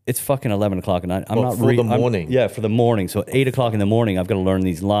 it's fucking 11 o'clock at night. I'm not for the morning. Yeah, for the morning. So 8 o'clock in the morning, I've got to learn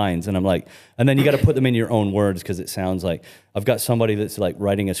these lines, and I'm like, and then you got to put them in your own words because it sounds like I've got somebody that's like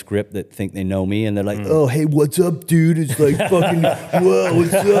writing a script that think they know me, and they're like, oh, hey, what's up, dude? It's like fucking, whoa,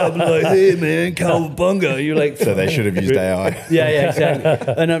 what's up? I'm like, hey, man, cowabunga. You're like, So they should have used AI. yeah,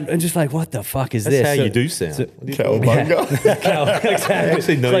 exactly. And I'm just like, what the fuck is That's this? how So- you do sound. so- What do you call it? Cowabunga. Exactly.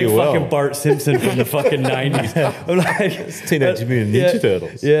 actually know it's like you well. fucking Bart Simpson from the fucking 90s. I'm like, Teenage Mutant Ninja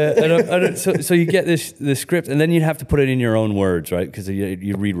Turtles. Yeah, so you get this script, and then you have to put it in your own words, right? Because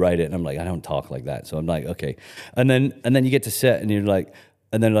you rewrite it, and I'm like, I don't talk like that. So I'm like, okay. And then you get to set, and you're like,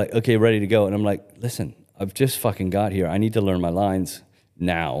 and then like, okay, ready to go. And I'm like, listen, I've just fucking got here. I need to learn my lines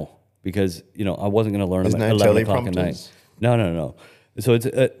now. because, you know, I wasn't going to learn There's them at no 11 o'clock at night. teleprompters? No. So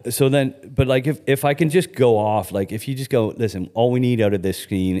it's so then, but like if I can just go off, like if you just go, listen, all we need out of this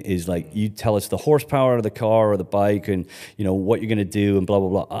scene is like you tell us the horsepower of the car or the bike, and you know what you're gonna do, and blah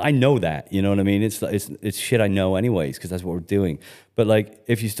blah blah. I know that, you know what I mean. It's shit I know anyways, because that's what we're doing. But like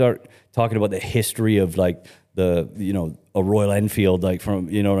if you start talking about the history of like the, you know, a Royal Enfield, like from,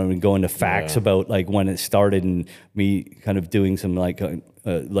 you know what I mean, going to facts about like when it started, and me kind of doing some like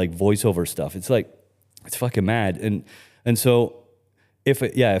voiceover stuff. It's like it's fucking mad, and so. If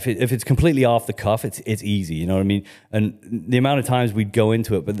it's completely off the cuff, it's easy, you know what I mean? And the amount of times we'd go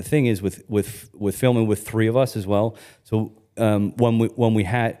into it, but the thing is with filming with 3 of us as well. So when we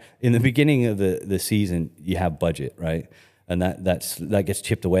had in the beginning of the season, you have budget, right? And that gets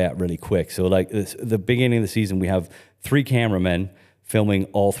chipped away at really quick. So like the beginning of the season, we have 3 cameramen filming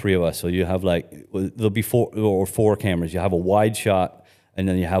all 3 of us. So you have like there'll be 4 cameras. You have a wide shot. And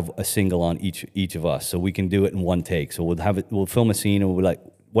then you have a single on each of us, so we can do it in one take. So we'll film a scene, and we'll like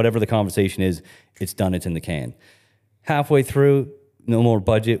whatever the conversation is, it's done, it's in the can. Halfway through, no more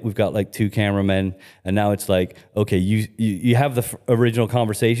budget. We've got like 2 cameramen, and now it's like, okay, you have the original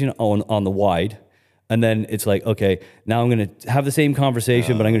conversation on the wide, and then it's like, okay, now I'm gonna have the same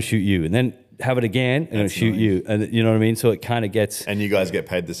conversation, but I'm gonna shoot you, and then have it again, and I'm gonna shoot you, and you know what I mean. So it kind of gets. And you guys get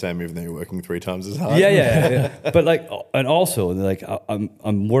paid the same even though you're working 3 times as hard. Yeah. But like, and also like,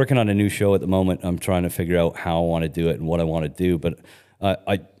 I'm working on a new show at the moment. I'm trying to figure out how I want to do it and what I want to do. But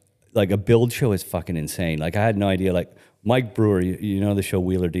I like a build show is fucking insane. Like I had no idea. Like Mike Brewer, you know the show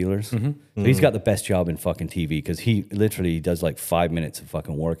Wheeler Dealers. So he's got the best job in fucking TV, because he literally does like 5 minutes of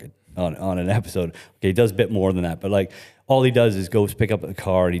fucking work on an episode. Okay, he does a bit more than that, but like all he does is goes pick up a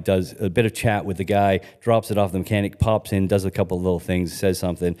car, and he does a bit of chat with the guy, drops it off the mechanic, pops in, does a couple of little things, says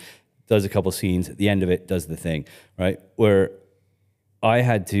something, does a couple of scenes, at the end of it does the thing, right? Where I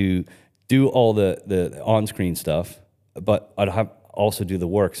had to do all the on-screen stuff, but I'd have also do the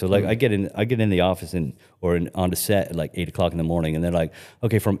work. So like I get in the office on the set at like 8 o'clock in the morning, and they're like,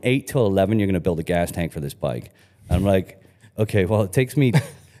 okay, from 8 till 11 you're gonna build a gas tank for this bike. And I'm like, okay, well it takes me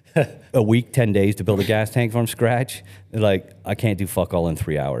a week, 10 days to build a gas tank from scratch. They're like, I can't do fuck all in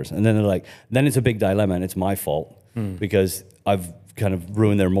 3 hours. And then they're like, then it's a big dilemma, and it's my fault because I've kind of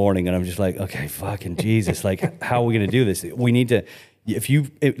ruined their morning. And I'm just like, okay, fucking Jesus, like how are we gonna do this? We need to, if you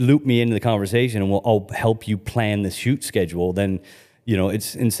loop me into the conversation, and I'll help you plan the shoot schedule, then, you know,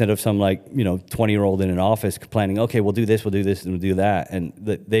 it's instead of some like, you know, 20-year-old in an office planning, okay, we'll do this, and we'll do that. And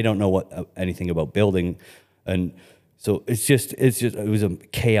they don't know anything about building. And so it was a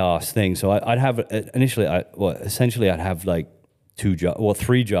chaos thing. So I'd have initially, essentially I'd have like 3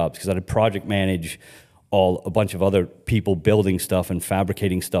 jobs, because I'd project manage a bunch of other people building stuff and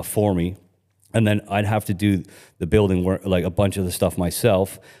fabricating stuff for me. And then I'd have to do the building work, like a bunch of the stuff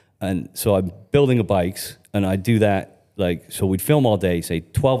myself. And so I'm building the bikes, and I do that. Like, so we'd film all day, say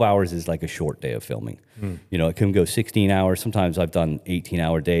 12 hours is like a short day of filming. You know, it can go 16 hours. Sometimes I've done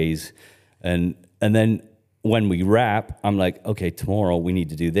 18-hour days. And then when we wrap, I'm like, okay, tomorrow we need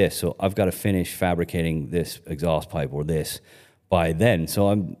to do this. So I've got to finish fabricating this exhaust pipe or this by then. So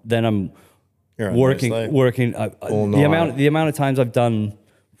I'm working. The amount of times I've done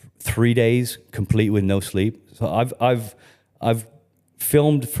 3 days complete with no sleep. So I've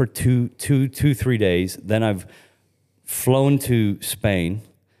filmed for 3 days. Then I've flown to Spain.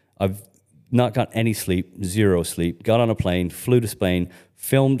 I've not got any sleep, 0 sleep. Got on a plane, flew to Spain,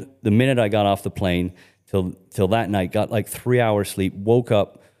 filmed the minute I got off the plane till that night. Got like 3 hours sleep. Woke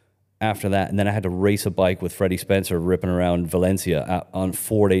up after that, and then I had to race a bike with Freddie Spencer ripping around Valencia on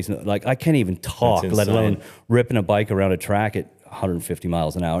 4 days. Like I can't even talk, let alone ripping a bike around a track at 150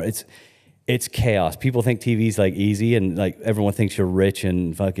 miles an hour. It's chaos. People think TV's like easy, and like everyone thinks you're rich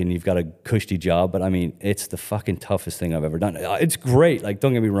and fucking you've got a cushy job. But I mean, it's the fucking toughest thing I've ever done. It's great. Like,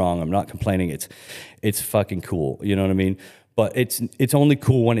 don't get me wrong. I'm not complaining. It's fucking cool. You know what I mean? But it's only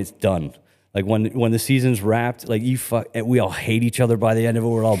cool when it's done. Like when the season's wrapped, like we all hate each other by the end of it.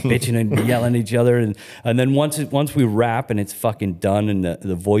 We're all bitching and yelling at each other, and then once we wrap and it's fucking done, and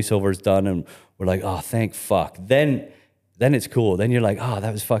the voiceover's done, and we're like, oh, thank fuck. Then it's cool. Then you're like, oh,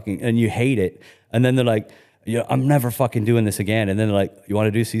 that was fucking, and you hate it. And then they're like, yeah, I'm never fucking doing this again. And then they're like, you want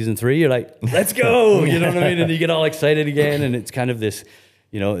to do season 3? You're like, let's go. You know what I mean? And you get all excited again, and it's kind of this,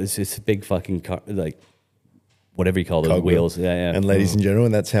 you know, it's this big fucking like whatever you call those Cogwheel. wheels. Yeah, yeah. And ladies and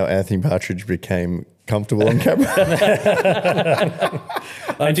gentlemen, that's how Anthony Partridge became comfortable on camera.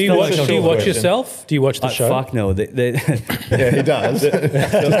 And do you watch yourself? Do you watch the show? Fuck no. Yeah, he does. It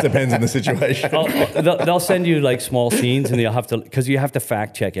just depends on the situation. They'll send you like small scenes, and you'll have to, because you have to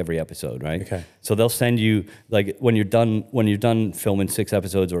fact check every episode, right? Okay. So they'll send you, like, when you're done filming 6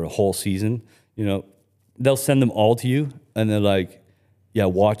 episodes or a whole season, you know, they'll send them all to you, and they're like, yeah,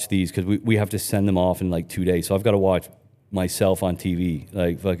 watch these, because we have to send them off in like 2 days. So I've got to watch myself on TV,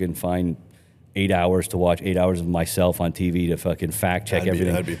 like fucking find 8 hours to watch 8 hours of myself on TV to fucking fact check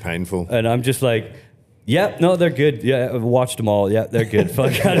everything. That'd be painful. And I'm just like, yeah, no, they're good. Yeah, I've watched them all. Yeah, they're good.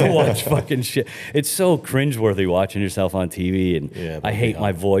 Fuck, I don't watch fucking shit. It's so cringeworthy watching yourself on TV, and I hate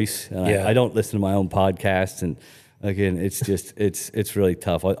my voice. And I don't listen to my own podcasts, and again, it's just it's really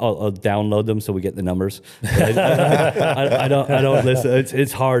tough. I'll download them so we get the numbers. But I don't listen.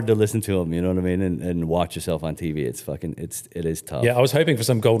 It's hard to listen to them. You know what I mean? And watch yourself on TV. It is tough. Yeah, I was hoping for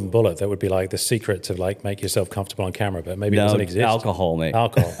some golden bullet that would be like the secret to like make yourself comfortable on camera, but maybe it doesn't exist. Alcohol, mate.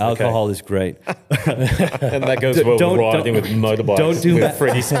 Alcohol is great. And that goes well with riding with motorbikes with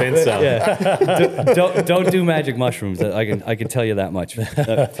Freddie Spencer. Yeah. Don't do magic mushrooms. I can tell you that much.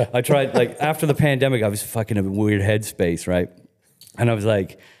 I tried, like, after the pandemic, I was fucking in a weird headspace, right? And I was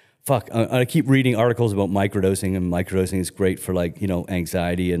like, fuck, I keep reading articles about microdosing, and microdosing is great for, like, you know,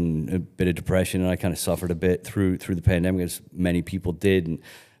 anxiety and a bit of depression. And I kind of suffered a bit through the pandemic, as many people did. And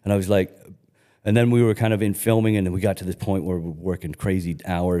I was like, and then we were kind of in filming, and we got to this point where we're working crazy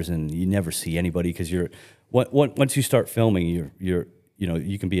hours, and you never see anybody, because once you start filming, you're you know,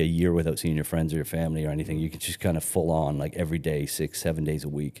 you can be a year without seeing your friends or your family or anything. You can just kind of full on, like, every day, 6-7 days a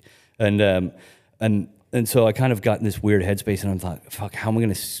week. And so I kind of got in this weird headspace, and I thought, fuck, how am I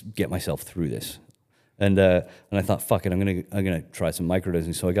going to get myself through this? And I thought, fuck it, I'm gonna try some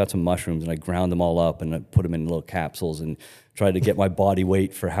microdosing. So I got some mushrooms, and I ground them all up, and I put them in little capsules, and tried to get my body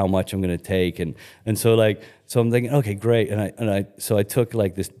weight for how much I'm gonna take. And so I'm thinking, okay, great. So I took,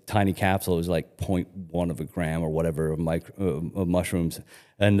 like, this tiny capsule. It was like 0.1 of a gram or whatever of mushrooms,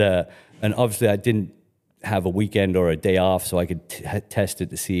 and obviously I didn't have a weekend or a day off, so I could test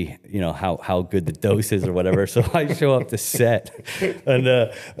it to see, you know, how good the dose is or whatever. So I show up to set, and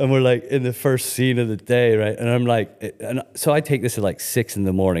we're like in the first scene of the day, right? And I'm like, and so I take this at like 6 in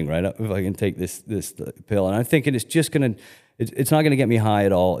the morning, right? If I can take this pill, and I'm thinking it's not gonna get me high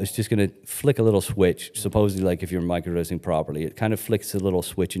at all. It's just gonna flick a little switch. Supposedly, like, if you're microdosing properly, it kind of flicks a little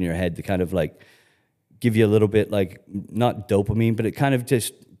switch in your head to kind of like give you a little bit, like, not dopamine, but it kind of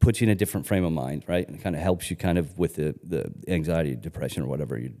just puts you in a different frame of mind, right? And it kind of helps you kind of with the anxiety, depression, or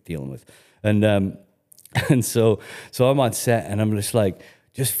whatever you're dealing with. And so I'm on set, and I'm just like,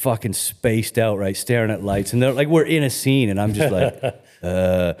 just fucking spaced out, right? Staring at lights. And they're like, we're in a scene, and I'm just like,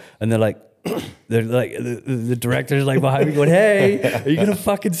 and they're like, the director's like behind me going, hey, are you gonna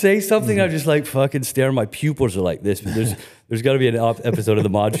fucking say something? I'm just like fucking staring. My pupils are like this. There's got to be an episode of The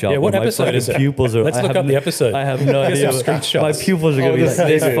Mod Shop. Yeah, what episode is it? Pupils are. Let's look up the episode. I have no idea. My pupils are gonna be like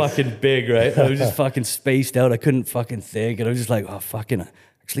this fucking big, right? I was just fucking spaced out. I couldn't fucking think, and I was just like, oh, fucking.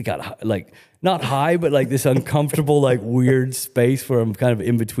 Actually got, like, not high, but like this uncomfortable, like, weird space where I'm kind of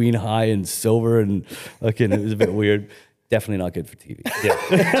in between high and sober, and fucking, it was a bit weird. Definitely not good for TV. Yeah.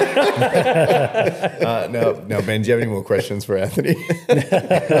 Now, Ben, do you have any more questions for Anthony?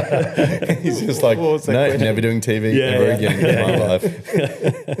 He's just like, no, never doing TV ever again in my life.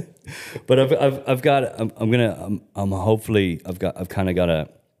 But I've kind of got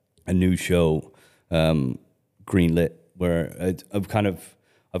a new show greenlit, where I've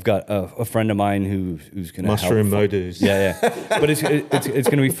got a friend of mine who's going to Mushroom Modus. Yeah. But it's going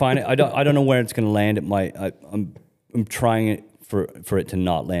to be fine. I don't know where it's going to land. I'm trying it for it to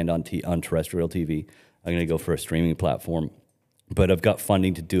not land on terrestrial TV. I'm going to go for a streaming platform, but I've got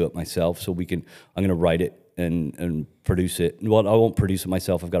funding to do it myself. So I'm going to write it and produce it. Well, I won't produce it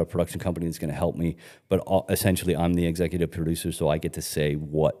myself. I've got a production company that's going to help me, but essentially I'm the executive producer, so I get to say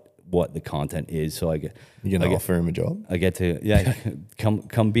what the content is. So you're going to offer him a job? I get to,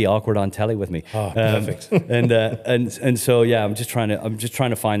 come be awkward on telly with me. Oh, perfect. And so, yeah, I'm just trying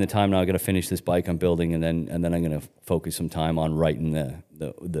to find the time now. I'm going to finish this bike I'm building, and then I'm going to focus some time on writing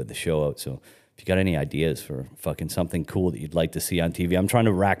the show out. So if you got any ideas for fucking something cool that you'd like to see on TV, I'm trying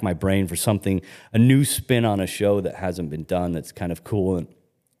to rack my brain for something, a new spin on a show that hasn't been done, that's kind of cool.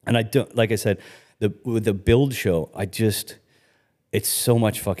 And I don't, like I said, with the build show, it's so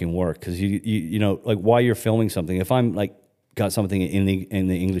much fucking work, because you know, like, while you're filming something, if I'm like got something in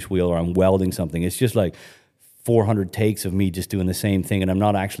the English wheel, or I'm welding something, it's just like 400 takes of me just doing the same thing, and I'm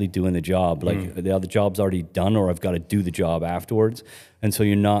not actually doing the job. Like the other job's already done, or I've got to do the job afterwards. And so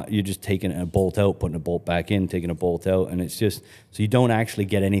you're just taking a bolt out, putting a bolt back in, taking a bolt out, and it's just, so you don't actually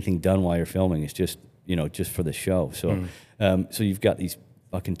get anything done while you're filming. It's just, just for the show. So, so you've got these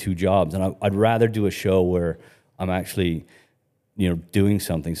fucking 2 jobs, and I'd rather do a show where I'm actually, doing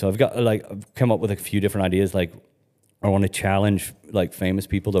something. So I've come up with a few different ideas. Like, I want to challenge like famous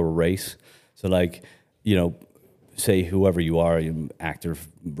people to a race. So like, say whoever you are, actor,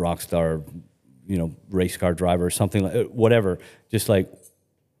 rock star, race car driver, something like whatever. Just like,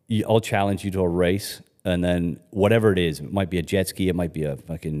 I'll challenge you to a race, and then whatever it is, it might be a jet ski, it might be a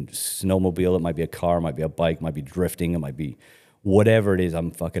fucking snowmobile, it might be a car, it might be a bike, it might be drifting, it might be whatever it is. I'm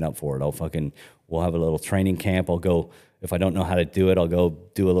fucking up for it. We'll have a little training camp. I'll go, if I don't know how to do it, I'll go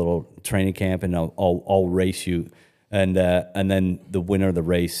do a little training camp, and I'll race you, and then the winner of the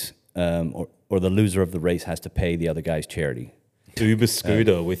race, or the loser of the race, has to pay the other guy's charity. Uber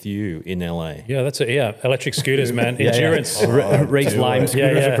scooter with you in LA. Yeah, that's it. Yeah, electric scooters, man. Endurance. Race lime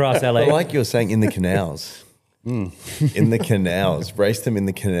scooters across LA. I like you're saying in the canals. In the canals, race them in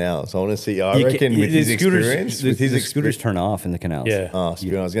the canals. I want to see. I reckon with his experience, the scooters turn off in the canals. Yeah. I was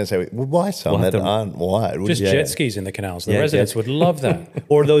going to say, well, why some that aren't wide? Just jet skis in the canals. The residents would love that.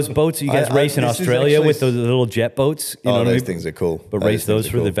 Or those boats you guys race in Australia with those little jet boats. You know what I those mean? things are cool. But race those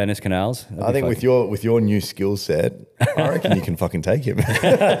through the Venice canals. I think with your new skill set, I reckon you can fucking take him.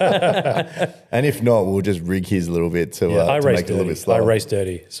 And if not, we'll just rig his a little bit to make it a little bit slower. I race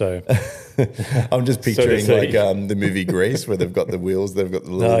dirty, so I'm just picturing like the movie Grease, where they've got the wheels, they've got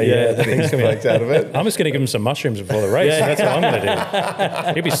the little things flaked out of it. I'm just going to give him some mushrooms before the race. That's what I'm going to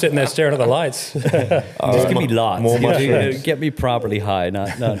do. He'll be sitting there staring at the lights. Just give me lots. More mushrooms. Get me properly high,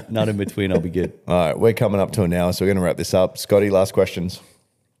 not in between. I'll be good. All right, we're coming up to an hour, so we're going to wrap this up. Scotty, last questions.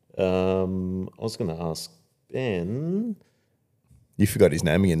 I was going to ask Ben. You forgot his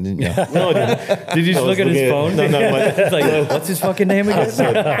name again, didn't you? No, I didn't. Did you just look at his phone? No, It's like, what's his fucking name again?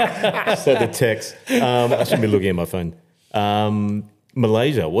 So the text. I shouldn't be looking at my phone.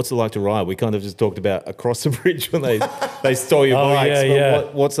 Malaysia, what's it like to ride? We kind of just talked about across the bridge when they stole your bikes.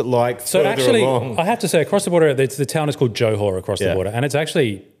 But what's it like So further actually, along? I have to say, across the border, the town is called Johor across the border, and it's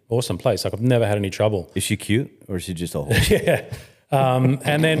actually an awesome place. Like, I've never had any trouble. Is she cute, or is she just a horse? Yeah.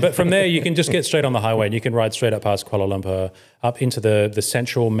 But from there, you can just get straight on the highway, and you can ride straight up past Kuala Lumpur, up into the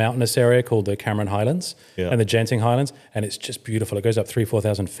central mountainous area called the Cameron Highlands and the Genting Highlands, and it's just beautiful. It goes up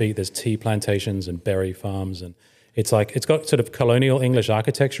 3,000-4,000 feet. There's tea plantations and berry farms, and it's got sort of colonial English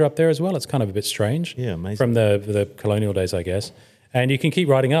architecture up there as well. It's kind of a bit strange, amazing. from the colonial days, I guess. And you can keep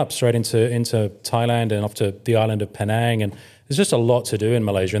riding up straight into Thailand and off to the island of Penang, and there's just a lot to do in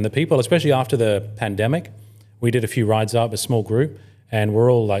Malaysia. And the people, especially after the pandemic, we did a few rides up, a small group, and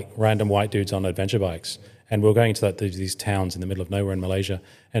we're all like random white dudes on adventure bikes. And we're going to these towns in the middle of nowhere in Malaysia,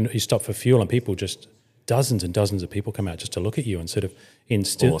 and you stop for fuel, and people just, dozens and dozens of people come out just to look at you and sort of in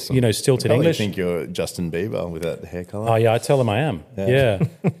stilted English. I think you're Justin Bieber with that hair color. Oh yeah, I tell them I am. Yeah,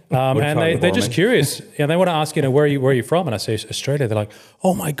 and they're just curious. Yeah, they want to ask, where are you from? And I say Australia. They're like,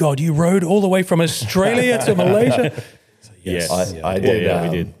 oh my God, you rode all the way from Australia to Malaysia. Yes. I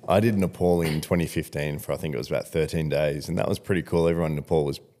did. we did. I did Nepal in 2015 for, I think it was about 13 days, and that was pretty cool. Everyone in Nepal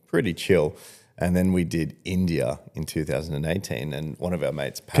was pretty chill. And then we did India in 2018, and one of our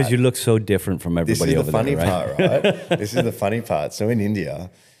mates, Pat, Because you look so different from everybody over there, This is the funny right? part, right? This is the funny part. So in India,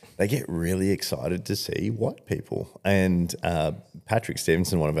 they get really excited to see white people. And Patrick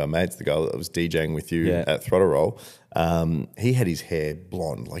Stevenson, one of our mates, the guy that was DJing with you at Throttle Roll, he had his hair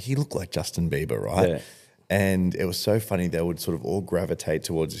blonde. Like, he looked like Justin Bieber, right? Yeah. And it was so funny. They would sort of all gravitate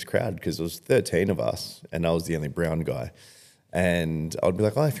towards this crowd because there was 13 of us, and I was the only brown guy. And I'd be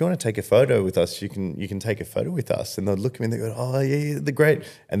like, oh, if you want to take a photo with us, you can take a photo with us. And they'd look at me and they'd go, oh, yeah, they're great.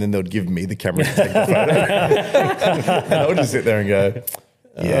 And then they'd give me the camera to take the photo. And I would just sit there and go,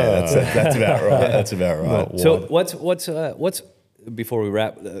 yeah, that's about right. That's about right. So what's before we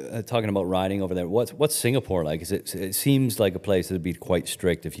wrap, talking about riding over there, what's Singapore like? It seems like a place that would be quite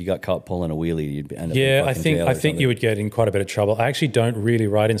strict. If you got caught pulling a wheelie, you'd end up in fucking jail I think you would get in quite a bit of trouble. I actually don't really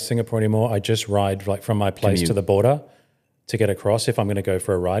ride in Singapore anymore. I just ride like from my place to the border to get across if I'm going to go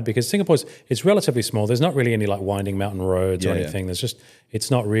for a ride, because it's relatively small. There's not really any like winding mountain roads or anything.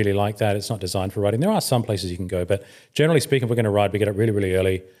 It's not really like that. It's not designed for riding. There are some places you can go, but generally speaking, if we're going to ride, we get up really, really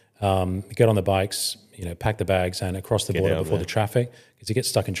early, get on the bikes, pack the bags and across the border before the traffic, because you get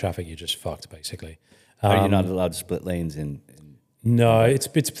stuck in traffic, you're just fucked basically. Are you not allowed to split lanes in? No,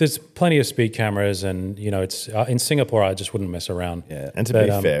 there's plenty of speed cameras, and it's in Singapore. I just wouldn't mess around. Yeah, and to be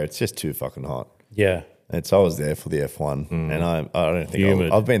fair, it's just too fucking hot. Yeah. I was there for the F1, and I don't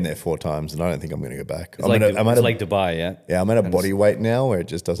think I've been there 4 times, and I don't think I'm going to go back. It's like Dubai, yeah. Yeah, I'm at a body weight now where it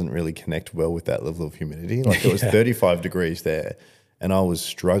just doesn't really connect well with that level of humidity. Like it was 35 degrees there, and I was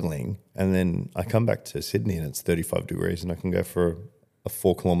struggling, and then I come back to Sydney and it's 35 degrees, and I can go for a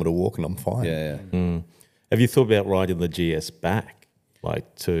 4-kilometre walk, and I'm fine. Yeah. Have you thought about riding the GS back?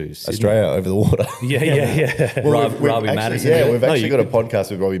 Like to Sydney? Australia over the water. Yeah. Well, Robbie actually, Madison. Yeah, we've actually got a podcast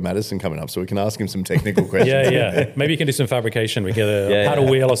with Robbie Madison coming up, so we can ask him some technical questions. Yeah. Maybe you can do some fabrication. We get a paddle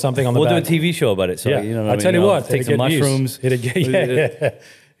wheel or something on the We'll back. do a TV show about it. So, you know what I mean? tell you what, take some mushrooms. There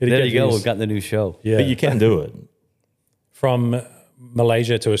you go. We've got the new show. Yeah. But you can do it. From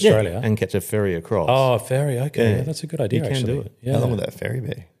Malaysia to Australia. And catch a ferry across. Oh, ferry. Okay. Yeah, that's a good idea, You can actually. do it. Yeah. How long would that ferry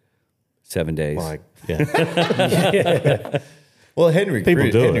be? 7 days. Like, yeah. Well, Henry People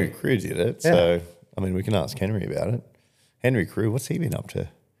Crew, do Henry it. Crew did it, so I mean, we can ask Henry about it. Henry Crew, what's he been up to?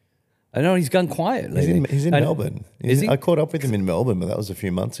 I know he's gone quiet lately. He's in Melbourne. Is he? I caught up with him in Melbourne, but that was a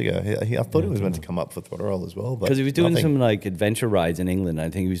few months ago. I thought he was meant to come up for throttle roll as well, Because he was doing some like adventure rides in England. I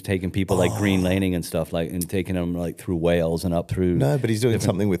think he was taking people like green laning and stuff, like, and taking them like through Wales and up through. No, but he's doing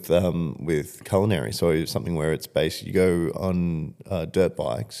something with culinary. So it's something where it's based. You go on dirt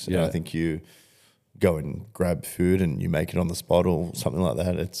bikes, and I think you go and grab food and you make it on the spot or something like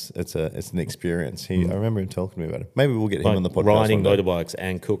that. It's an experience. I remember him talking to me about it. Maybe we'll get him on the podcast. Riding one day. motorbikes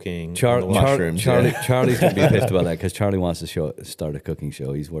and cooking. mushrooms, Charlie's going to be pissed about that because Charlie wants to start a cooking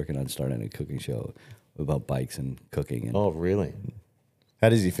show. He's working on starting a cooking show about bikes and cooking. And Oh, really? How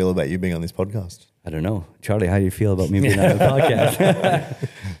does he feel about you being on this podcast? I don't know. Charlie, how do you feel about me being on the podcast?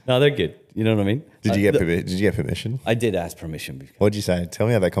 No, they're good. You know what I mean? Did you get permission? I did ask permission. What'd you say? Tell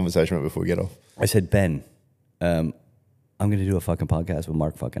me how that conversation went before we get off. I said, Ben, I'm going to do a fucking podcast with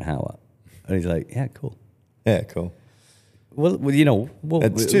Mark fucking Howa. And he's like, yeah, cool. Yeah, cool. Well, you know,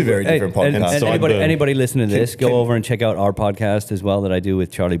 It's two very different podcasts. And anybody listening to this, go over and check out our podcast as well that I do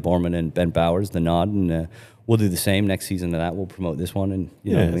with Charlie Borman and Ben Bowers, The Nod, and we'll do the same next season of that. We'll promote this one, and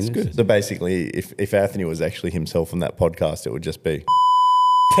you know what I mean? It's good. So basically, if Anthony was actually himself on that podcast, it would just be.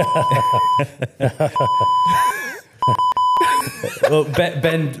 Well,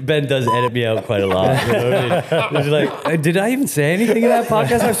 Ben does edit me out quite a lot. You know what I mean? It's like, did I even say anything in that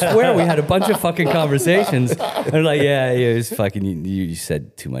podcast? I swear we had a bunch of fucking conversations. I'm like, yeah, it was fucking. You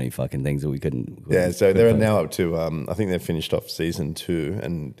said too many fucking things that we couldn't. Yeah, so they're now up to. I think they've finished off season 2,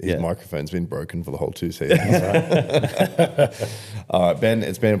 and his microphone's been broken for the whole 2 seasons. All right, Ben,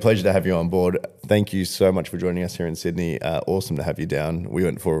 it's been a pleasure to have you on board. Thank you so much for joining us here in Sydney. Awesome to have you down. We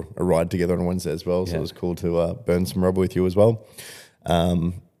went for a ride together on Wednesday as well, so it was cool to burn some rubber with you as well.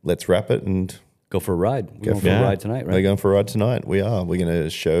 Let's wrap it and go for a ride. We're going for a ride tonight, right? We're going for a ride tonight. We are. We're going to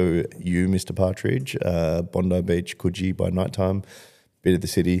show you, Mr. Partridge, Bondi Beach, Coogee by nighttime, bit of the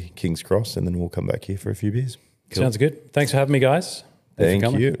city, King's Cross, and then we'll come back here for a few beers. Cool. Sounds good. Thanks for having me, guys. Thank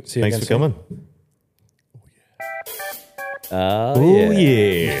you. Thanks for coming. Oh, yeah.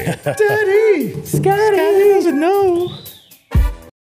 Yeah. Daddy! Scotty doesn't know.